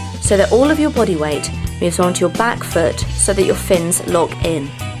back so that all of your body weight moves onto your back foot so that your fins lock in.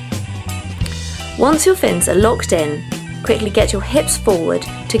 Once your fins are locked in, quickly get your hips forward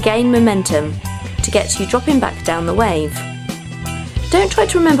to gain momentum to get you dropping back down the wave. Don't try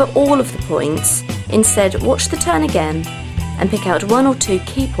to remember all of the points, instead watch the turn again and pick out 1 or 2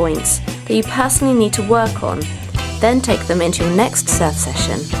 key points that you personally need to work on, then take them into your next surf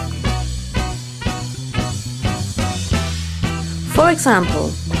session. For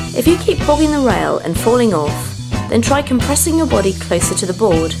example, if you keep bogging the rail and falling off, then try compressing your body closer to the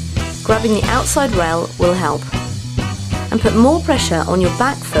board. Grabbing the outside rail will help. And put more pressure on your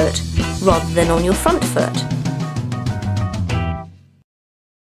back foot rather than on your front foot.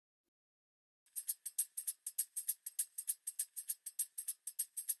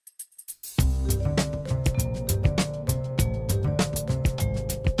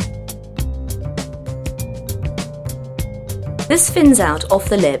 This fins out off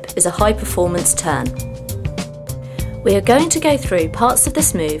the lip is a high performance turn. We are going to go through parts of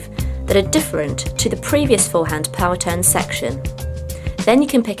this move that are different to the previous forehand power turn section. Then you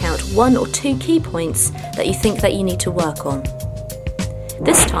can pick out 1 or 2 key points that you think that you need to work on.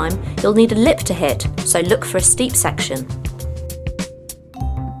 This time, you'll need a lip to hit, so look for a steep section.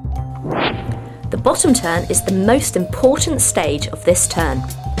 The bottom turn is the most important stage of this turn.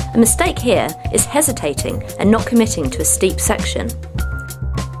 A mistake here is hesitating and not committing to a steep section.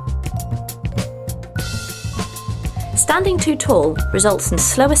 Standing too tall results in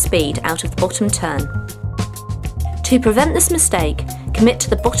slower speed out of the bottom turn. To prevent this mistake, commit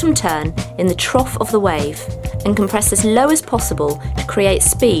to the bottom turn in the trough of the wave and compress as low as possible to create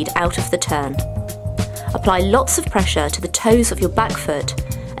speed out of the turn. Apply lots of pressure to the toes of your back foot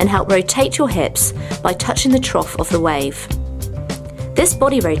and help rotate your hips by touching the trough of the wave. This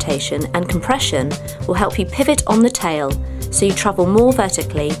body rotation and compression will help you pivot on the tail so you travel more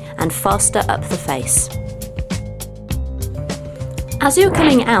vertically and faster up the face. As you're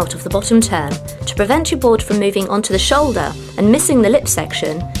coming out of the bottom turn, to prevent your board from moving onto the shoulder and missing the lip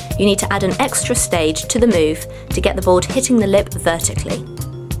section, you need to add an extra stage to the move to get the board hitting the lip vertically.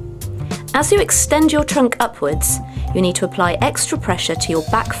 As you extend your trunk upwards, you need to apply extra pressure to your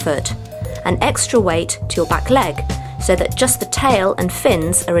back foot and extra weight to your back leg so that just the tail and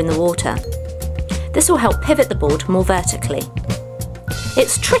fins are in the water. This will help pivot the board more vertically.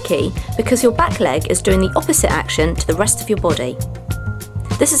 It's tricky because your back leg is doing the opposite action to the rest of your body.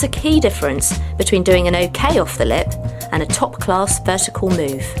 This is a key difference between doing an okay off the lip and a top-class vertical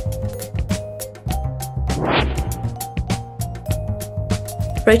move.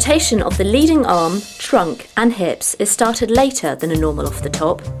 Rotation of the leading arm, trunk and hips is started later than a normal off the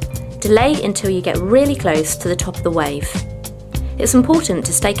top. Delay until you get really close to the top of the wave. It's important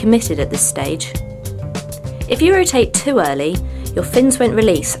to stay committed at this stage. If you rotate too early, your fins won't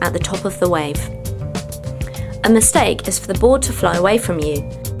release at the top of the wave. A mistake is for the board to fly away from you.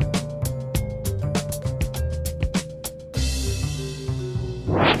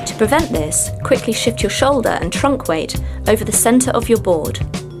 To prevent this, quickly shift your shoulder and trunk weight over the centre of your board.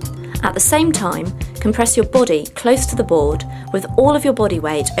 At the same time, compress your body close to the board with all of your body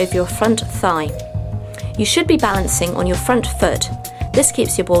weight over your front thigh. You should be balancing on your front foot. This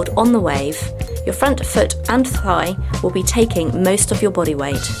keeps your board on the wave. Your front foot and thigh will be taking most of your body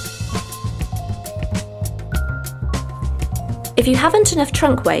weight. If you haven't enough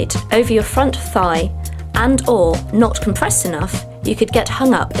trunk weight over your front thigh and/or not compressed enough, you could get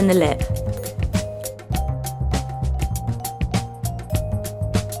hung up in the lip.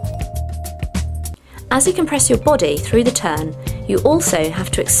 As you compress your body through the turn, you also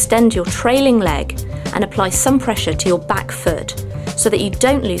have to extend your trailing leg and apply some pressure to your back foot so that you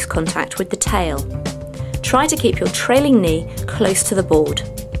don't lose contact with the tail. Try to keep your trailing knee close to the board.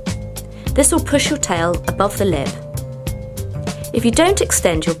 This will push your tail above the lip. If you don't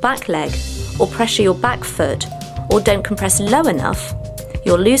extend your back leg or pressure your back foot or don't compress low enough,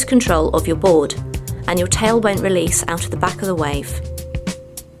 you'll lose control of your board and your tail won't release out of the back of the wave.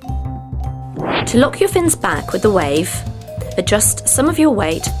 To lock your fins back with the wave, adjust some of your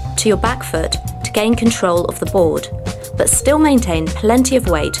weight to your back foot to gain control of the board, but still maintain plenty of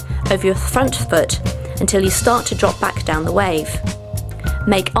weight over your front foot until you start to drop back down the wave.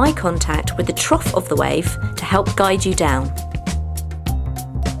 Make eye contact with the trough of the wave to help guide you down.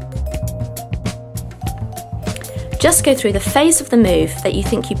 Just go through the phase of the move that you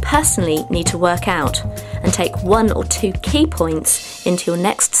think you personally need to work out and take 1 or 2 key points into your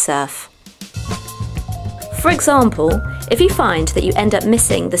next surf. For example, if you find that you end up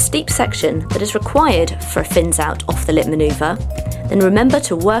missing the steep section that is required for a fins out off the lip manoeuvre, then remember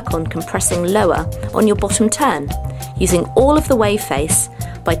to work on compressing lower on your bottom turn, using all of the wave face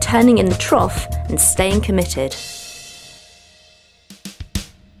by turning in the trough and staying committed.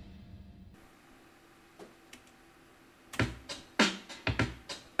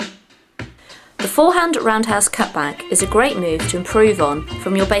 The forehand roundhouse cutback is a great move to improve on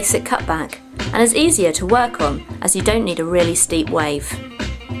from your basic cutback and is easier to work on as you don't need a really steep wave.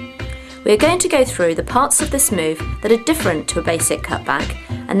 We are going to go through the parts of this move that are different to a basic cutback,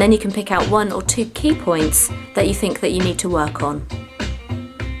 and then you can pick out 1 or 2 key points that you think that you need to work on.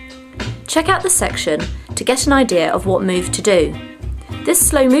 Check out the section to get an idea of what move to do. This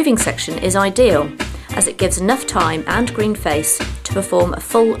slow moving section is ideal as it gives enough time and green face to perform a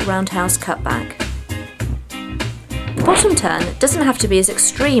full roundhouse cutback. The bottom turn doesn't have to be as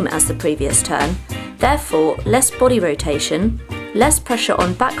extreme as the previous turn, therefore less body rotation, less pressure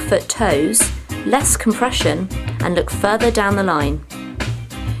on back foot toes, less compression, and look further down the line.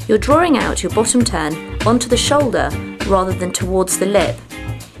 You're drawing out your bottom turn onto the shoulder rather than towards the lip.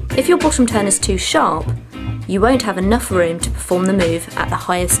 If your bottom turn is too sharp, you won't have enough room to perform the move at the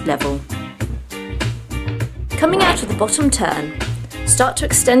highest level. Coming out of the bottom turn, Start to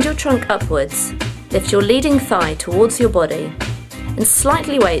extend your trunk upwards, lift your leading thigh towards your body, and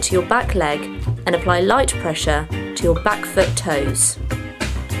slightly weight your back leg and apply light pressure to your back foot toes.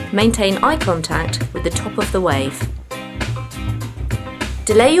 Maintain eye contact with the top of the wave.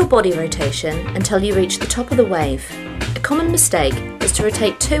 Delay your body rotation until you reach the top of the wave. A common mistake is to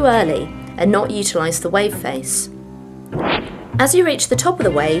rotate too early and not utilise the wave face. As you reach the top of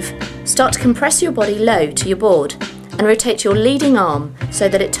the wave, start to compress your body low to your board and rotate your leading arm so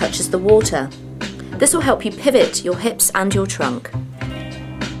that it touches the water. This will help you pivot your hips and your trunk.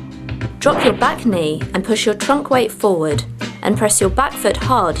 Drop your back knee and push your trunk weight forward and press your back foot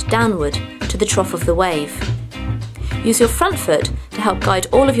hard downward to the trough of the wave. Use your front foot to help guide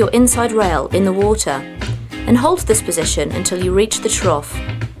all of your inside rail in the water and hold this position until you reach the trough.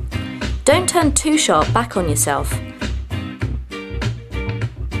 Don't turn too sharp back on yourself.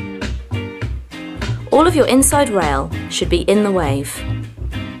 All of your inside rail should be in the wave.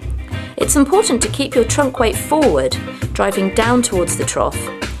 It's important to keep your trunk weight forward, driving down towards the trough.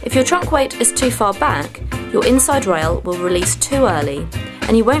 If your trunk weight is too far back, your inside rail will release too early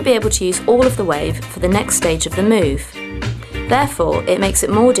and you won't be able to use all of the wave for the next stage of the move. Therefore, it makes it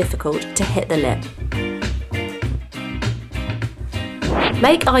more difficult to hit the lip.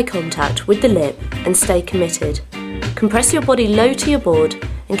 Make eye contact with the lip and stay committed. Compress your body low to your board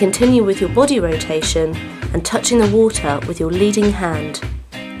and continue with your body rotation and touching the water with your leading hand.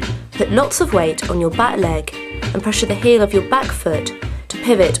 Put lots of weight on your back leg and pressure the heel of your back foot to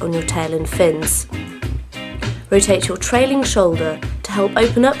pivot on your tail and fins. Rotate your trailing shoulder to help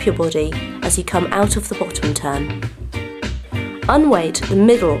open up your body as you come out of the bottom turn. Unweight the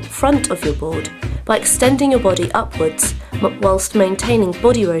middle front of your board by extending your body upwards whilst maintaining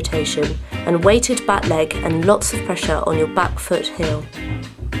body rotation and weighted back leg and lots of pressure on your back foot heel.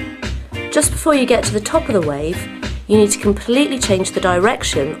 Just before you get to the top of the wave, you need to completely change the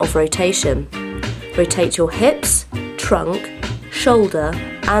direction of rotation. Rotate your hips, trunk, shoulder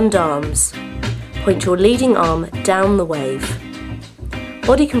and arms. Point your leading arm down the wave.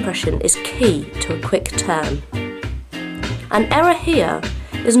 Body compression is key to a quick turn. An error here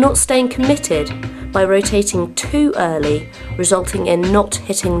is not staying committed by rotating too early, resulting in not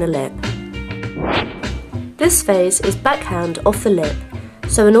hitting the lip. This phase is backhand off the lip,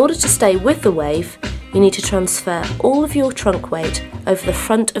 so in order to stay with the wave, you need to transfer all of your trunk weight over the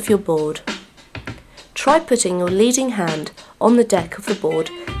front of your board. Try putting your leading hand on the deck of the board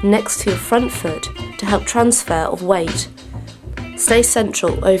next to your front foot to help transfer of weight. Stay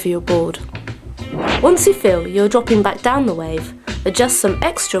central over your board. Once you feel you're dropping back down the wave, adjust some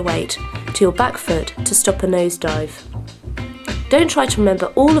extra weight to your back foot to stop a nosedive. Don't try to remember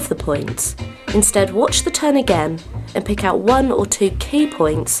all of the points. Instead, watch the turn again and pick out 1 or 2 key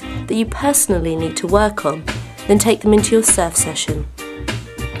points that you personally need to work on, then take them into your surf session.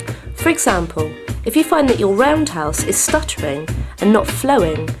 For example, if you find that your roundhouse is stuttering and not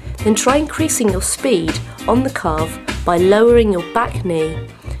flowing, then try increasing your speed on the carve by lowering your back knee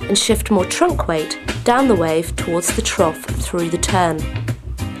and shift more trunk weight down the wave towards the trough through the turn.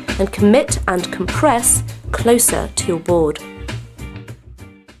 And commit and compress closer to your board.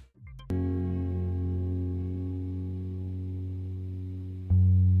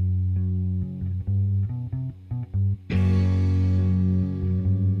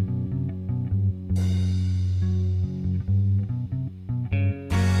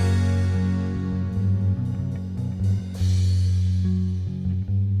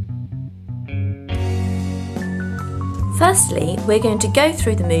 Firstly, we're going to go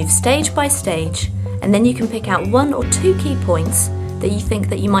through the move stage by stage, and then you can pick out 1 or 2 key points that you think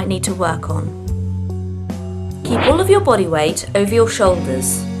that you might need to work on. Keep all of your body weight over your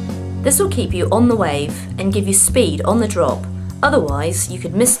shoulders. This will keep you on the wave and give you speed on the drop, otherwise you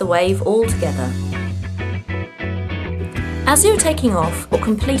could miss the wave altogether. As you're taking off or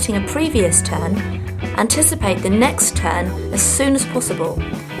completing a previous turn, anticipate the next turn as soon as possible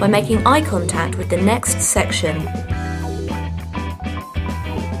by making eye contact with the next section.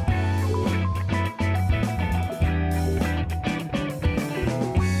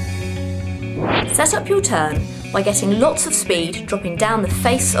 Set up your turn by getting lots of speed dropping down the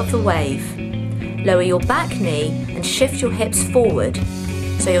face of the wave. Lower your back knee and shift your hips forward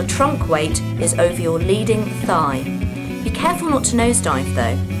so your trunk weight is over your leading thigh. Be careful not to nosedive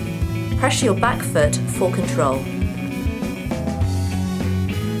though. Pressure your back foot for control.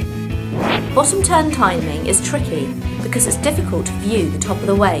 Bottom turn timing is tricky because it's difficult to view the top of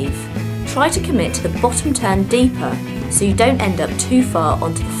the wave. Try to commit to the bottom turn deeper so you don't end up too far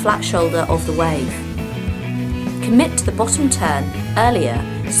onto the flat shoulder of the wave. Commit to the bottom turn earlier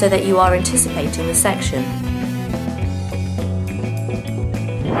so that you are anticipating the section.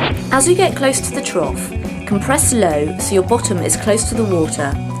 As you get close to the trough, compress low so your bottom is close to the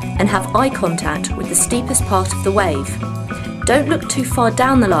water and have eye contact with the steepest part of the wave. Don't look too far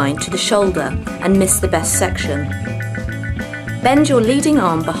down the line to the shoulder and miss the best section. Bend your leading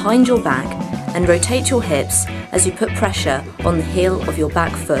arm behind your back and rotate your hips as you put pressure on the heel of your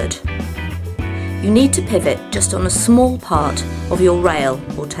back foot. You need to pivot just on a small part of your rail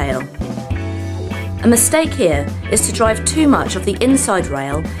or tail. A mistake here is to drive too much of the inside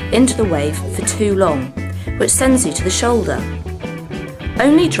rail into the wave for too long, which sends you to the shoulder.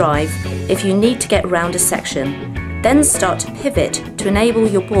 Only drive if you need to get around a section, then start to pivot to enable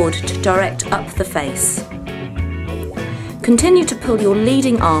your board to direct up the face. Continue to pull your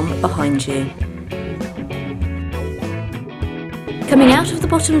leading arm behind you. Coming out of the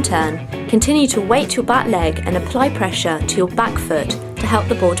bottom turn, continue to weight your back leg and apply pressure to your back foot to help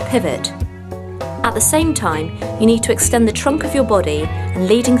the board pivot. At the same time, you need to extend the trunk of your body and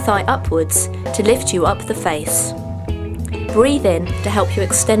leading thigh upwards to lift you up the face. Breathe in to help you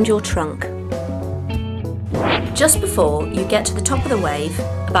extend your trunk. Just before you get to the top of the wave,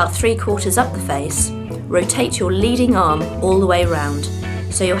 about 3/4 up the face, rotate your leading arm all the way round,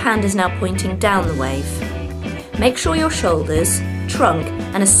 so your hand is now pointing down the wave. Make sure your shoulders, trunk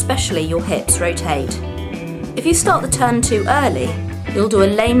and especially your hips rotate. If you start the turn too early, you'll do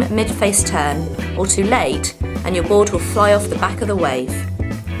a lame mid-face turn, or too late, and your board will fly off the back of the wave.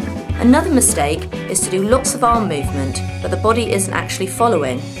 Another mistake is to do lots of arm movement, but the body isn't actually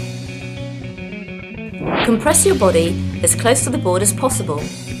following. Compress your body as close to the board as possible.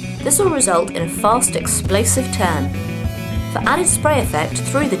 This will result in a fast, explosive turn. For added spray effect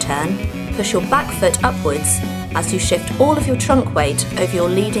through the turn, push your back foot upwards as you shift all of your trunk weight over your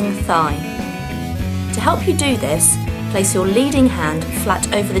leading thigh. To help you do this, place your leading hand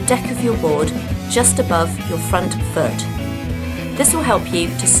flat over the deck of your board, just above your front foot. This will help you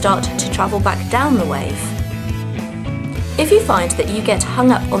to start to travel back down the wave. If you find that you get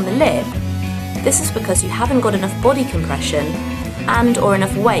hung up on the lip, this is because you haven't got enough body compression and or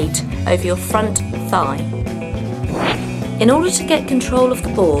enough weight over your front thigh. In order to get control of the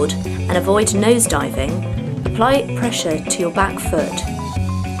board and avoid nosediving, apply pressure to your back foot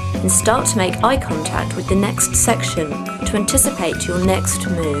and start to make eye contact with the next section to anticipate your next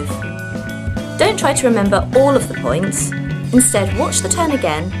move. Don't try to remember all of the points, instead watch the turn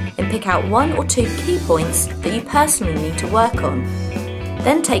again and pick out 1 or 2 key points that you personally need to work on.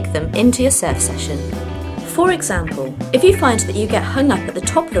 Then take them into your surf session. For example, if you find that you get hung up at the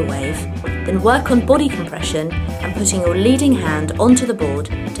top of the wave, then work on body compression and putting your leading hand onto the board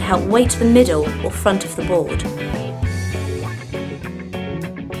to help weight the middle or front of the board.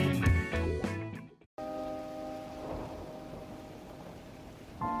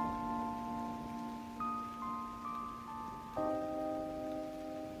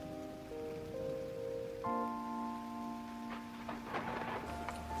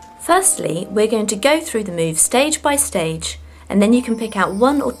 Firstly, we're going to go through the move stage by stage, and then you can pick out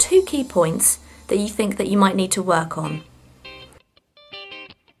 1 or 2 key points that you think that you might need to work on.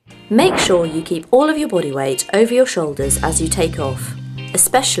 Make sure you keep all of your body weight over your shoulders as you take off,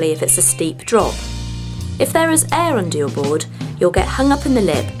 especially if it's a steep drop. If there is air under your board, you'll get hung up in the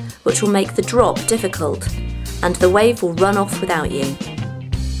lip, which will make the drop difficult, and the wave will run off without you.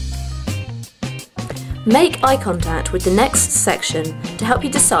 Make eye contact with the next section to help you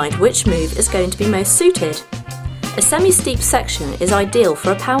decide which move is going to be most suited. A semi-steep section is ideal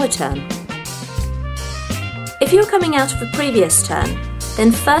for a power turn. If you're coming out of a previous turn,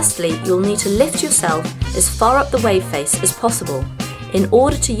 then firstly you'll need to lift yourself as far up the wave face as possible in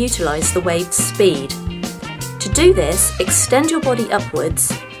order to utilise the wave's speed. To do this, extend your body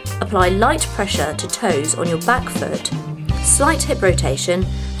upwards, apply light pressure to toes on your back foot, slight hip rotation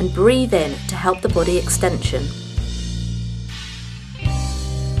and breathe in to help the body extension.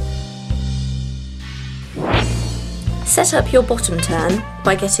 Set up your bottom turn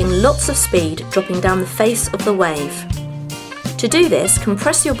by getting lots of speed dropping down the face of the wave. To do this,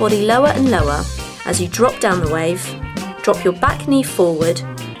 compress your body lower and lower as you drop down the wave, drop your back knee forward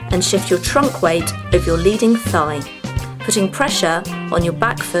and shift your trunk weight over your leading thigh, putting pressure on your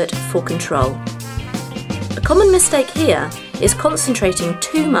back foot for control. A common mistake here is concentrating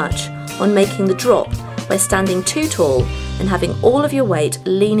too much on making the drop by standing too tall and having all of your weight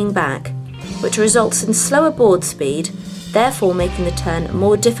leaning back, which results in slower board speed, therefore making the turn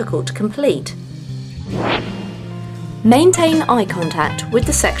more difficult to complete. Maintain eye contact with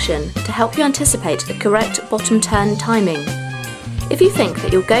the section to help you anticipate the correct bottom turn timing. If you think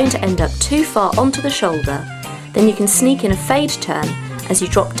that you're going to end up too far onto the shoulder, then you can sneak in a fade turn as you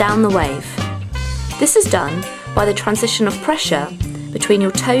drop down the wave. This is done by the transition of pressure between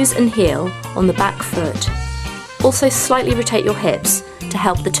your toes and heel on the back foot. Also slightly rotate your hips to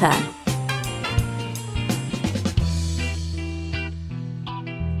help the turn.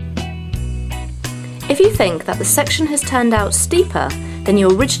 If you think that the section has turned out steeper than you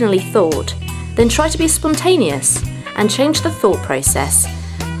originally thought, then try to be spontaneous and change the thought process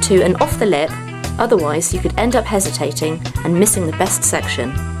to an off the lip, otherwise you could end up hesitating and missing the best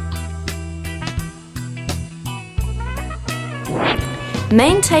section.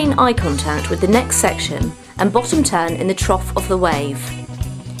 Maintain eye contact with the next section and bottom turn in the trough of the wave.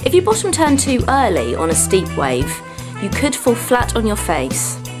 If you bottom turn too early on a steep wave, you could fall flat on your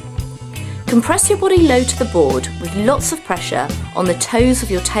face. Compress your body low to the board with lots of pressure on the toes of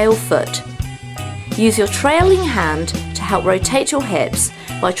your tail foot. Use your trailing hand to help rotate your hips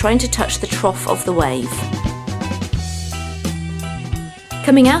by trying to touch the trough of the wave.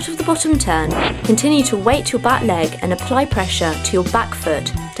 Coming out of the bottom turn, continue to weight your back leg and apply pressure to your back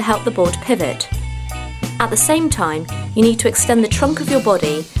foot to help the board pivot. At the same time, you need to extend the trunk of your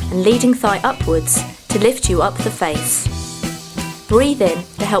body and leading thigh upwards to lift you up the face. Breathe in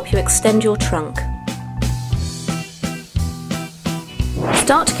to help you extend your trunk.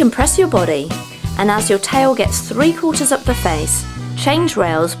 Start to compress your body, and as your tail gets 3/4 up the face, change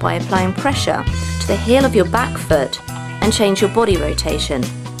rails by applying pressure to the heel of your back foot and change your body rotation.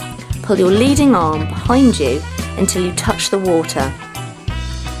 Pull your leading arm behind you until you touch the water.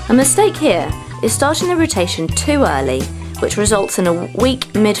 A mistake here is starting the rotation too early, which results in a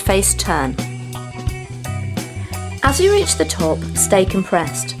weak mid-face turn. As you reach the top, stay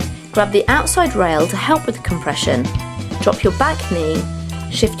compressed. Grab the outside rail to help with the compression. Drop your back knee,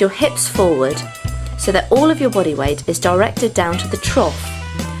 shift your hips forward so that all of your body weight is directed down to the trough,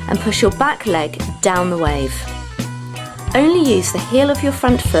 and push your back leg down the wave. Only use the heel of your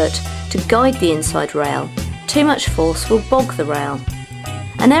front foot to guide the inside rail. Too much force will bog the rail.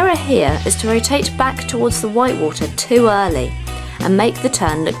 An error here is to rotate back towards the whitewater too early and make the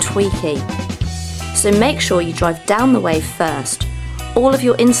turn look tweaky. So make sure you drive down the wave first. All of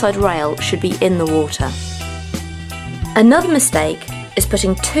your inside rail should be in the water. Another mistake is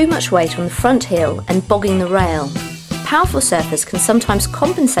putting too much weight on the front heel and bogging the rail. Powerful surfers can sometimes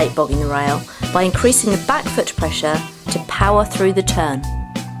compensate bogging the rail by increasing the back foot pressure to power through the turn.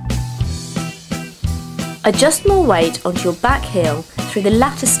 Adjust more weight onto your back heel through the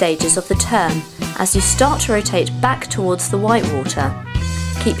latter stages of the turn as you start to rotate back towards the whitewater.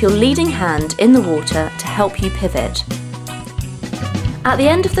 Keep your leading hand in the water to help you pivot. At the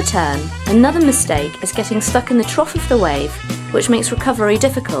end of the turn, another mistake is getting stuck in the trough of the wave, which makes recovery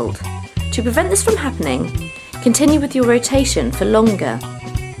difficult. To prevent this from happening, continue with your rotation for longer.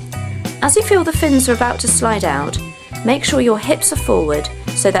 As you feel the fins are about to slide out, make sure your hips are forward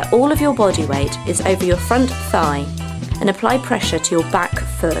so that all of your body weight is over your front thigh, and apply pressure to your back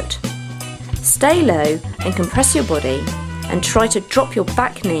foot. Stay low and compress your body, and try to drop your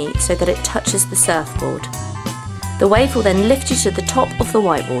back knee so that it touches the surfboard. The wave will then lift you to the top of the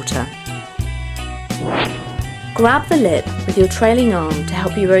whitewater. Grab the lip with your trailing arm to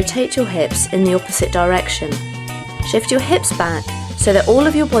help you rotate your hips in the opposite direction. Shift your hips back so that all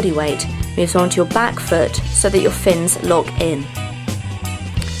of your body weight moves onto your back foot so that your fins lock in.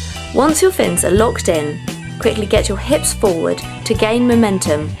 Once your fins are locked in, quickly get your hips forward to gain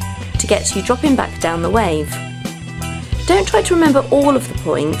momentum to get you dropping back down the wave. Don't try to remember all of the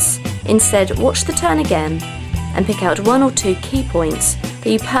points, instead watch the turn again and pick out 1 or 2 key points that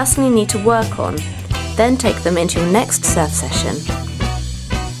you personally need to work on, then take them into your next surf session.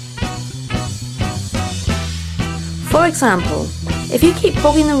 For example, if you keep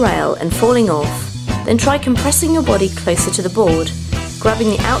bogging the rail and falling off, then try compressing your body closer to the board.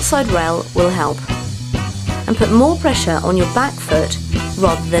 Grabbing the outside rail will help. And put more pressure on your back foot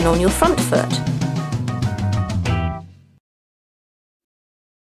rather than on your front foot.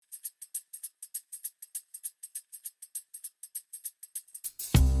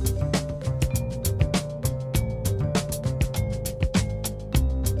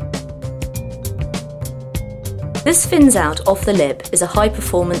 This fins out off the lip is a high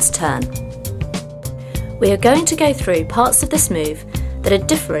performance turn. We are going to go through parts of this move that are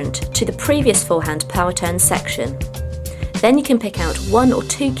different to the previous forehand power turn section. Then you can pick out 1 or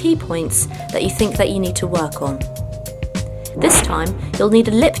 2 key points that you think that you need to work on. This time you'll need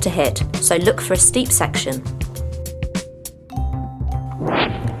a lip to hit, so look for a steep section.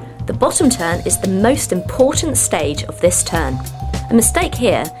 The bottom turn is the most important stage of this turn. A mistake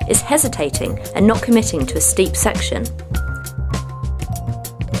here is hesitating and not committing to a steep section.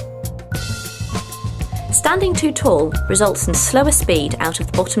 Standing too tall results in slower speed out of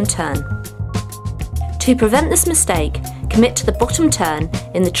the bottom turn. To prevent this mistake, commit to the bottom turn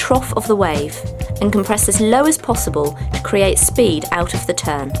in the trough of the wave and compress as low as possible to create speed out of the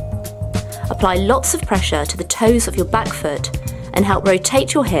turn. Apply lots of pressure to the toes of your back foot and help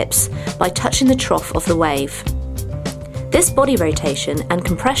rotate your hips by touching the trough of the wave. This body rotation and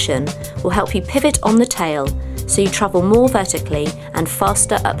compression will help you pivot on the tail so you travel more vertically and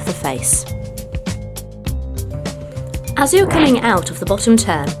faster up the face. As you're coming out of the bottom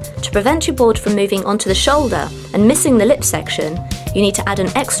turn, to prevent your board from moving onto the shoulder and missing the lip section, you need to add an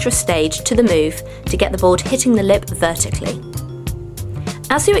extra stage to the move to get the board hitting the lip vertically.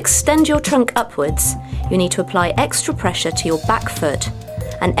 As you extend your trunk upwards, you need to apply extra pressure to your back foot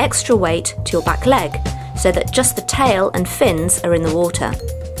and extra weight to your back leg so that just the tail and fins are in the water.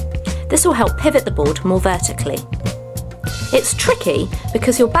 This will help pivot the board more vertically. It's tricky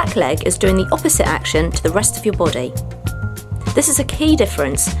because your back leg is doing the opposite action to the rest of your body. This is a key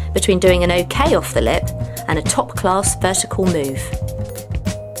difference between doing an okay off the lip and a top-class vertical move.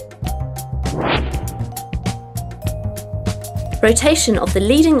 Rotation of the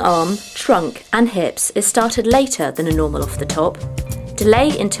leading arm, trunk and hips is started later than a normal off the top.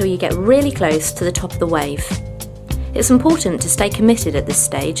 Delay until you get really close to the top of the wave. It's important to stay committed at this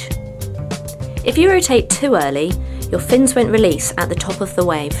stage. If you rotate too early, your fins won't release at the top of the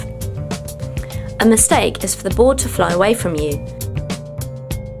wave. A mistake is for the board to fly away from you.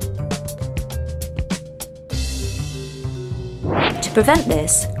 To prevent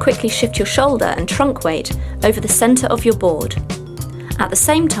this, quickly shift your shoulder and trunk weight over the centre of your board. At the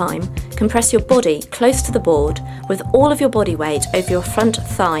same time, compress your body close to the board with all of your body weight over your front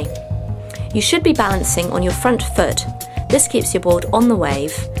thigh. You should be balancing on your front foot. This keeps your board on the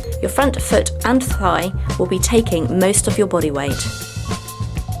wave. Your front foot and thigh will be taking most of your body weight.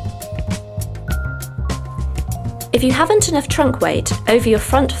 If you haven't enough trunk weight over your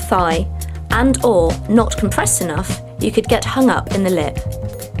front thigh and/or not compressed enough, you could get hung up in the lip.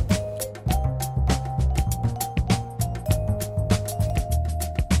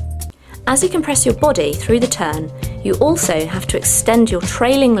 As you compress your body through the turn, you also have to extend your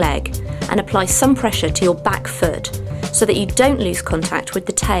trailing leg and apply some pressure to your back foot so that you don't lose contact with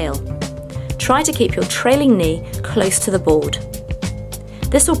the tail. Try to keep your trailing knee close to the board.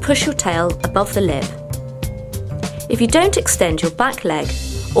 This will push your tail above the lip. If you don't extend your back leg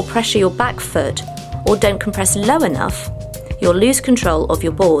or pressure your back foot or don't compress low enough, you'll lose control of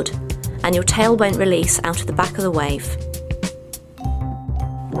your board and your tail won't release out of the back of the wave.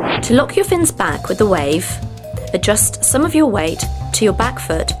 To lock your fins back with the wave, adjust some of your weight to your back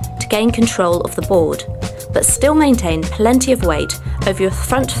foot to gain control of the board, but still maintain plenty of weight over your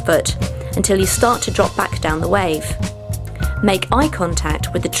front foot until you start to drop back down the wave. Make eye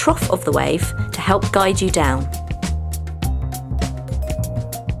contact with the trough of the wave to help guide you down.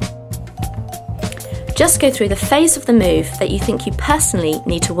 Just go through the phase of the move that you think you personally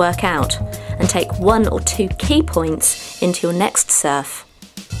need to work out and take 1 or 2 key points into your next surf.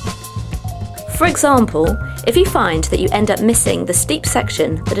 For example, if you find that you end up missing the steep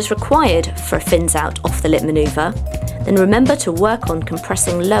section that is required for a fins out off the lip manoeuvre, then remember to work on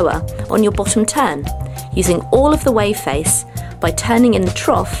compressing lower on your bottom turn, using all of the wave face by turning in the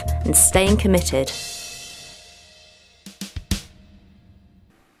trough and staying committed.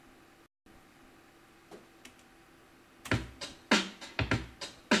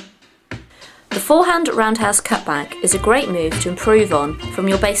 The forehand roundhouse cutback is a great move to improve on from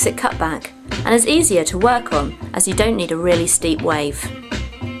your basic cutback and is easier to work on as you don't need a really steep wave.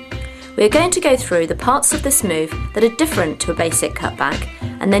 We are going to go through the parts of this move that are different to a basic cutback,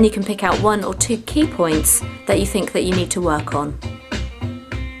 and then you can pick out 1 or 2 key points that you think that you need to work on.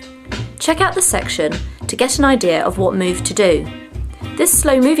 Check out the section to get an idea of what move to do. This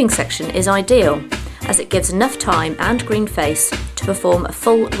slow moving section is ideal as it gives enough time and green face to perform a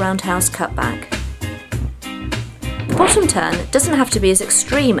full roundhouse cutback. The bottom turn doesn't have to be as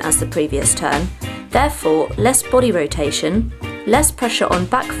extreme as the previous turn, therefore less body rotation, less pressure on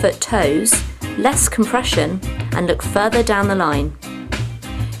back foot toes, less compression, and look further down the line.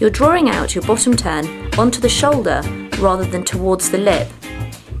 You're drawing out your bottom turn onto the shoulder rather than towards the lip.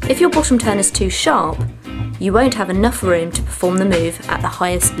 If your bottom turn is too sharp, you won't have enough room to perform the move at the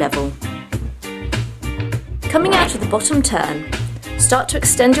highest level. Coming out of the bottom turn, start to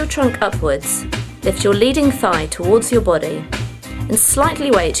extend your trunk upwards, lift your leading thigh towards your body, and slightly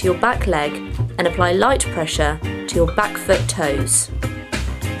weight your back leg and apply light pressure to your back foot toes.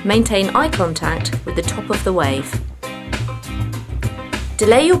 Maintain eye contact with the top of the wave.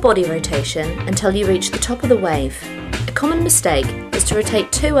 Delay your body rotation until you reach the top of the wave. A common mistake is to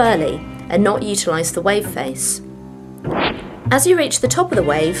rotate too early and not utilise the wave face. As you reach the top of the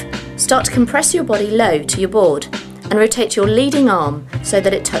wave, start to compress your body low to your board and rotate your leading arm so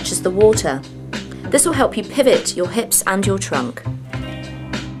that it touches the water. This will help you pivot your hips and your trunk.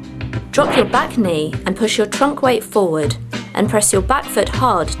 Drop your back knee and push your trunk weight forward and press your back foot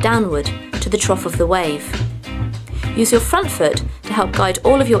hard downward to the trough of the wave. Use your front foot to help guide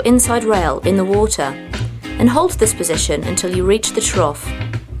all of your inside rail in the water and hold this position until you reach the trough.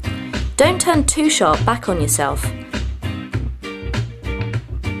 Don't turn too sharp back on yourself.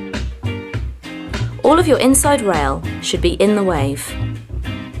 All of your inside rail should be in the wave.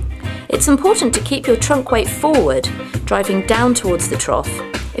 It's important to keep your trunk weight forward, driving down towards the trough.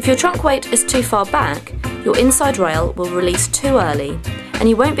 If your trunk weight is too far back, your inside rail will release too early and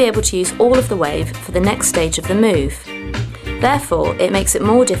you won't be able to use all of the wave for the next stage of the move. Therefore, it makes it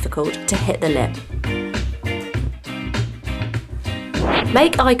more difficult to hit the lip.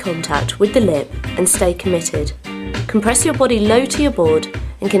 Make eye contact with the lip and stay committed. Compress your body low to your board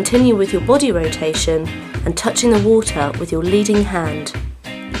and continue with your body rotation and touching the water with your leading hand.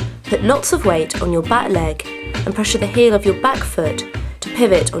 Put lots of weight on your back leg and pressure the heel of your back foot to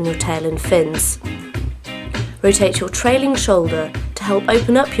pivot on your tail and fins. Rotate your trailing shoulder to help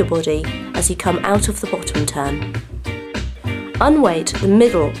open up your body as you come out of the bottom turn. Unweight the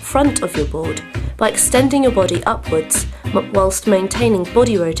middle front of your board by extending your body upwards whilst maintaining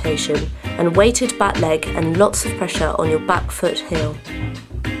body rotation and weighted back leg and lots of pressure on your back foot heel.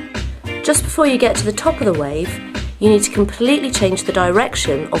 Just before you get to the top of the wave, you need to completely change the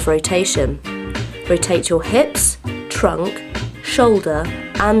direction of rotation. Rotate your hips, trunk, shoulder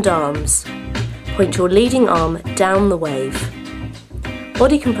and arms. Point your leading arm down the wave.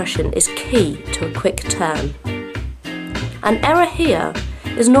 Body compression is key to a quick turn. An error here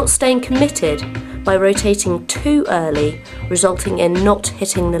is not staying committed by rotating too early, resulting in not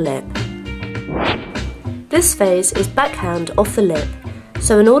hitting the lip. This phase is backhand off the lip,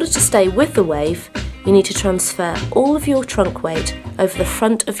 so in order to stay with the wave, you need to transfer all of your trunk weight over the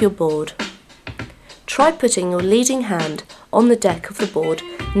front of your board. Try putting your leading hand on the deck of the board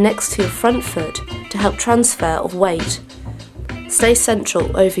next to your front foot to help transfer of weight. Stay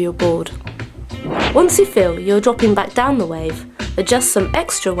central over your board. Once you feel you're dropping back down the wave, adjust some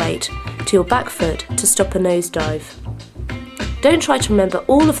extra weight to your back foot to stop a nosedive. Don't try to remember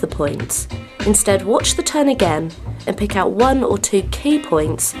all of the points. Instead, watch the turn again and pick out 1 or 2 key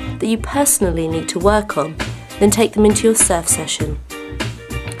points that you personally need to work on, then take them into your surf session.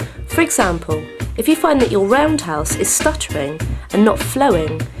 For example, if you find that your roundhouse is stuttering and not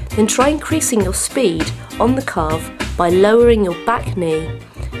flowing, then try increasing your speed on the carve by lowering your back knee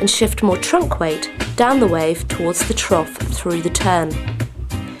and shift more trunk weight down the wave towards the trough through the turn.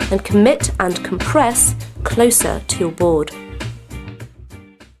 And commit and compress closer to your board.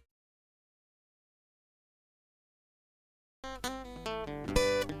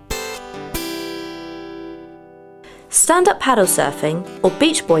 Stand-up paddle surfing, or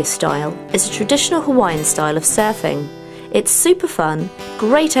beach boy style, is a traditional Hawaiian style of surfing. It's super fun,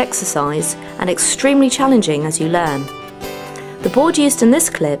 great exercise, and extremely challenging as you learn. The board used in this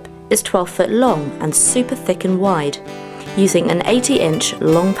clip is 12 foot long and super thick and wide, using an 80-inch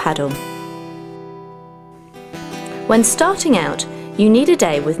long paddle. When starting out, you need a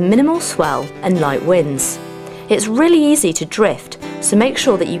day with minimal swell and light winds. It's really easy to drift, so make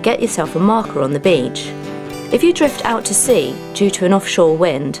sure that you get yourself a marker on the beach. If you drift out to sea due to an offshore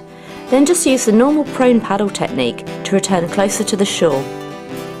wind, then just use the normal prone paddle technique to return closer to the shore.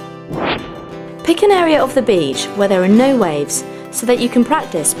 Pick an area of the beach where there are no waves so that you can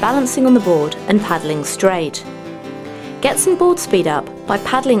practice balancing on the board and paddling straight. Get some board speed up by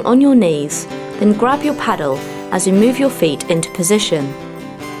paddling on your knees, then grab your paddle as you move your feet into position.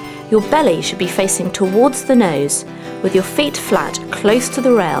 Your belly should be facing towards the nose, with your feet flat close to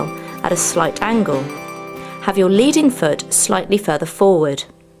the rail at a slight angle. Have your leading foot slightly further forward.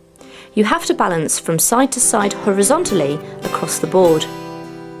 You have to balance from side to side horizontally across the board.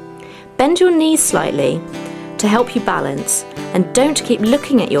 Bend your knees slightly to help you balance, and don't keep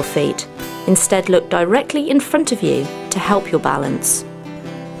looking at your feet. Instead, look directly in front of you to help your balance.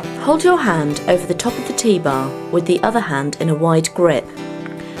 Hold your hand over the top of the T-bar with the other hand in a wide grip.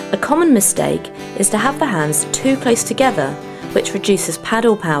 A common mistake is to have the hands too close together, which reduces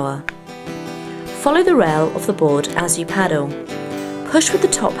paddle power. Follow the rail of the board as you paddle. Push with the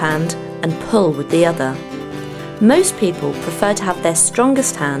top hand and pull with the other. Most people prefer to have their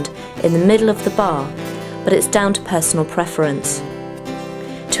strongest hand in the middle of the bar, but it's down to personal preference.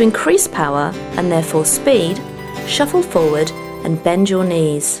 To increase power and therefore speed, shuffle forward and bend your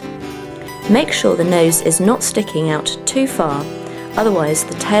knees. Make sure the nose is not sticking out too far, otherwise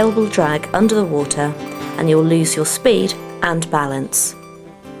the tail will drag under the water and you'll lose your speed and balance.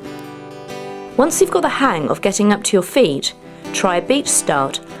 Once you've got the hang of getting up to your feet, try a beach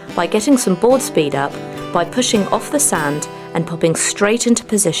start by getting some board speed up by pushing off the sand and popping straight into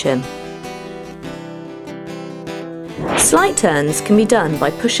position. Slight turns can be done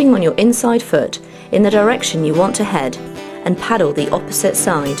by pushing on your inside foot in the direction you want to head and paddle the opposite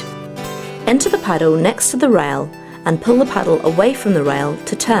side. Enter the paddle next to the rail and pull the paddle away from the rail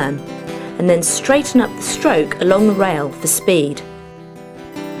to turn, and then straighten up the stroke along the rail for speed.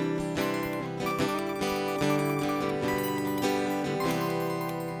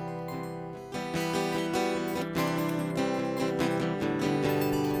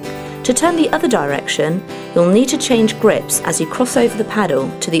 To turn the other direction, you'll need to change grips as you cross over the paddle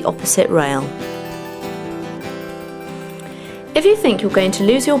to the opposite rail. If you think you're going to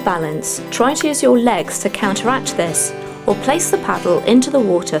lose your balance, try to use your legs to counteract this, or place the paddle into the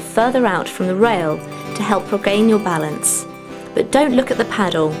water further out from the rail to help regain your balance. But don't look at the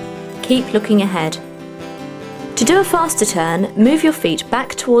paddle, keep looking ahead. To do a faster turn, move your feet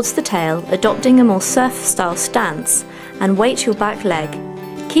back towards the tail, adopting a more surf-style stance, and weight your back leg.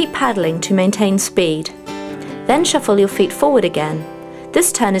 Keep paddling to maintain speed. Then shuffle your feet forward again.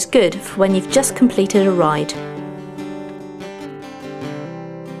 This turn is good for when you've just completed a ride.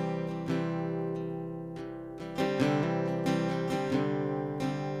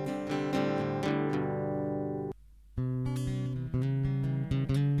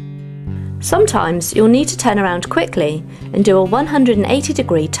 Sometimes you'll need to turn around quickly and do a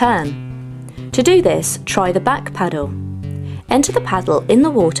 180-degree turn. To do this, try the back paddle. Enter the paddle in the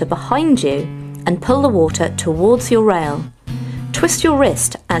water behind you and pull the water towards your rail. Twist your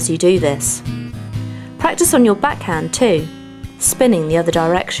wrist as you do this. Practice on your backhand too, spinning the other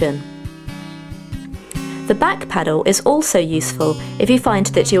direction. The back paddle is also useful if you find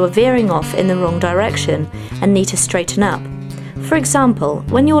that you are veering off in the wrong direction and need to straighten up. For example,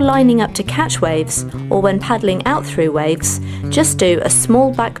 when you're lining up to catch waves or when paddling out through waves, just do a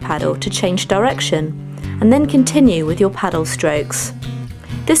small back paddle to change direction, and then continue with your paddle strokes.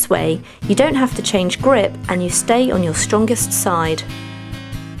 This way, you don't have to change grip and you stay on your strongest side.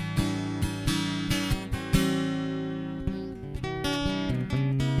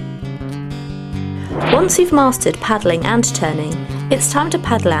 Once you've mastered paddling and turning, it's time to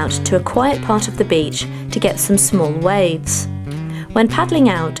paddle out to a quiet part of the beach to get some small waves. When paddling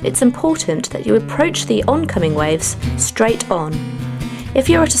out, it's important that you approach the oncoming waves straight on. If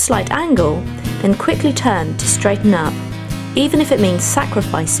you're at a slight angle, then quickly turn to straighten up, even if it means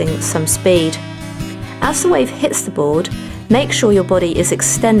sacrificing some speed. As the wave hits the board, make sure your body is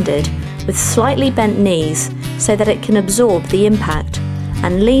extended with slightly bent knees so that it can absorb the impact,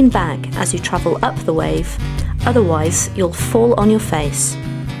 and lean back as you travel up the wave, otherwise you'll fall on your face.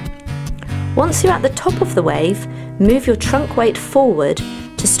 Once you're at the top of the wave, move your trunk weight forward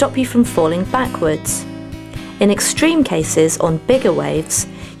to stop you from falling backwards. In extreme cases on bigger waves,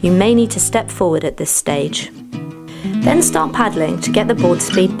 you may need to step forward at this stage. Then start paddling to get the board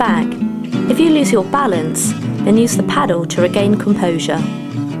speed back. If you lose your balance, then use the paddle to regain composure.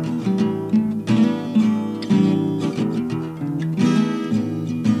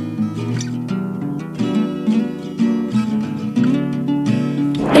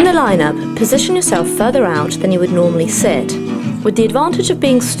 In the lineup, position yourself further out than you would normally sit. With the advantage of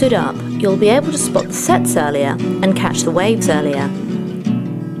being stood up, you'll be able to spot the sets earlier and catch the waves earlier.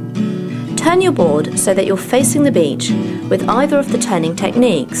 Turn your board so that you're facing the beach with either of the turning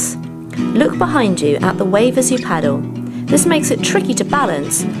techniques. Look behind you at the wave as you paddle. This makes it tricky to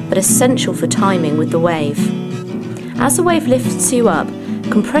balance, but essential for timing with the wave. As the wave lifts you up,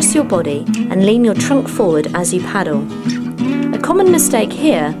 compress your body and lean your trunk forward as you paddle. A common mistake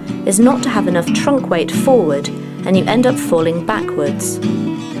here is not to have enough trunk weight forward, and you end up falling backwards.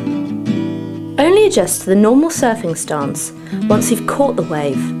 Only adjust to the normal surfing stance once you've caught the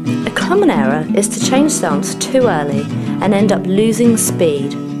wave. A common error is to change stance too early and end up losing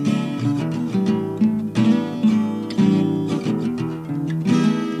speed.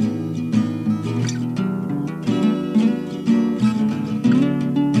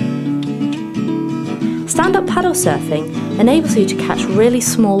 Stand-up paddle surfing enables you to catch really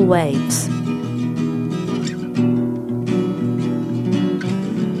small waves.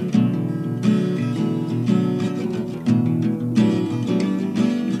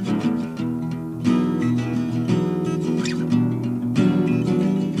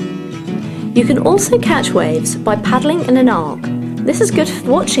 You can also catch waves by paddling in an arc. This is good for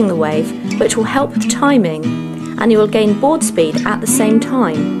watching the wave, which will help with timing, and you will gain board speed at the same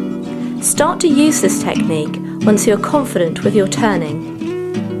time. Start to use this technique once you are confident with your turning.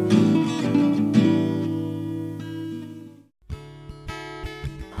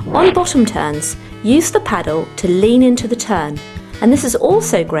 On bottom turns, use the paddle to lean into the turn, and this is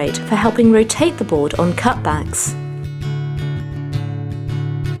also great for helping rotate the board on cutbacks.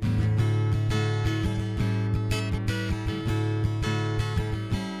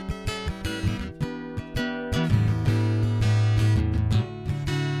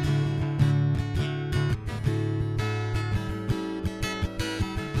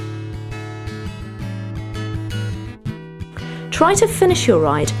 Try to finish your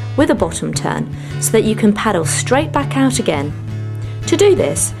ride with a bottom turn so that you can paddle straight back out again. To do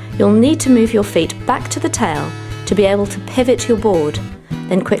this, you'll need to move your feet back to the tail to be able to pivot your board,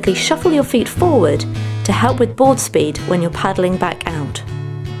 then quickly shuffle your feet forward to help with board speed when you're paddling back out.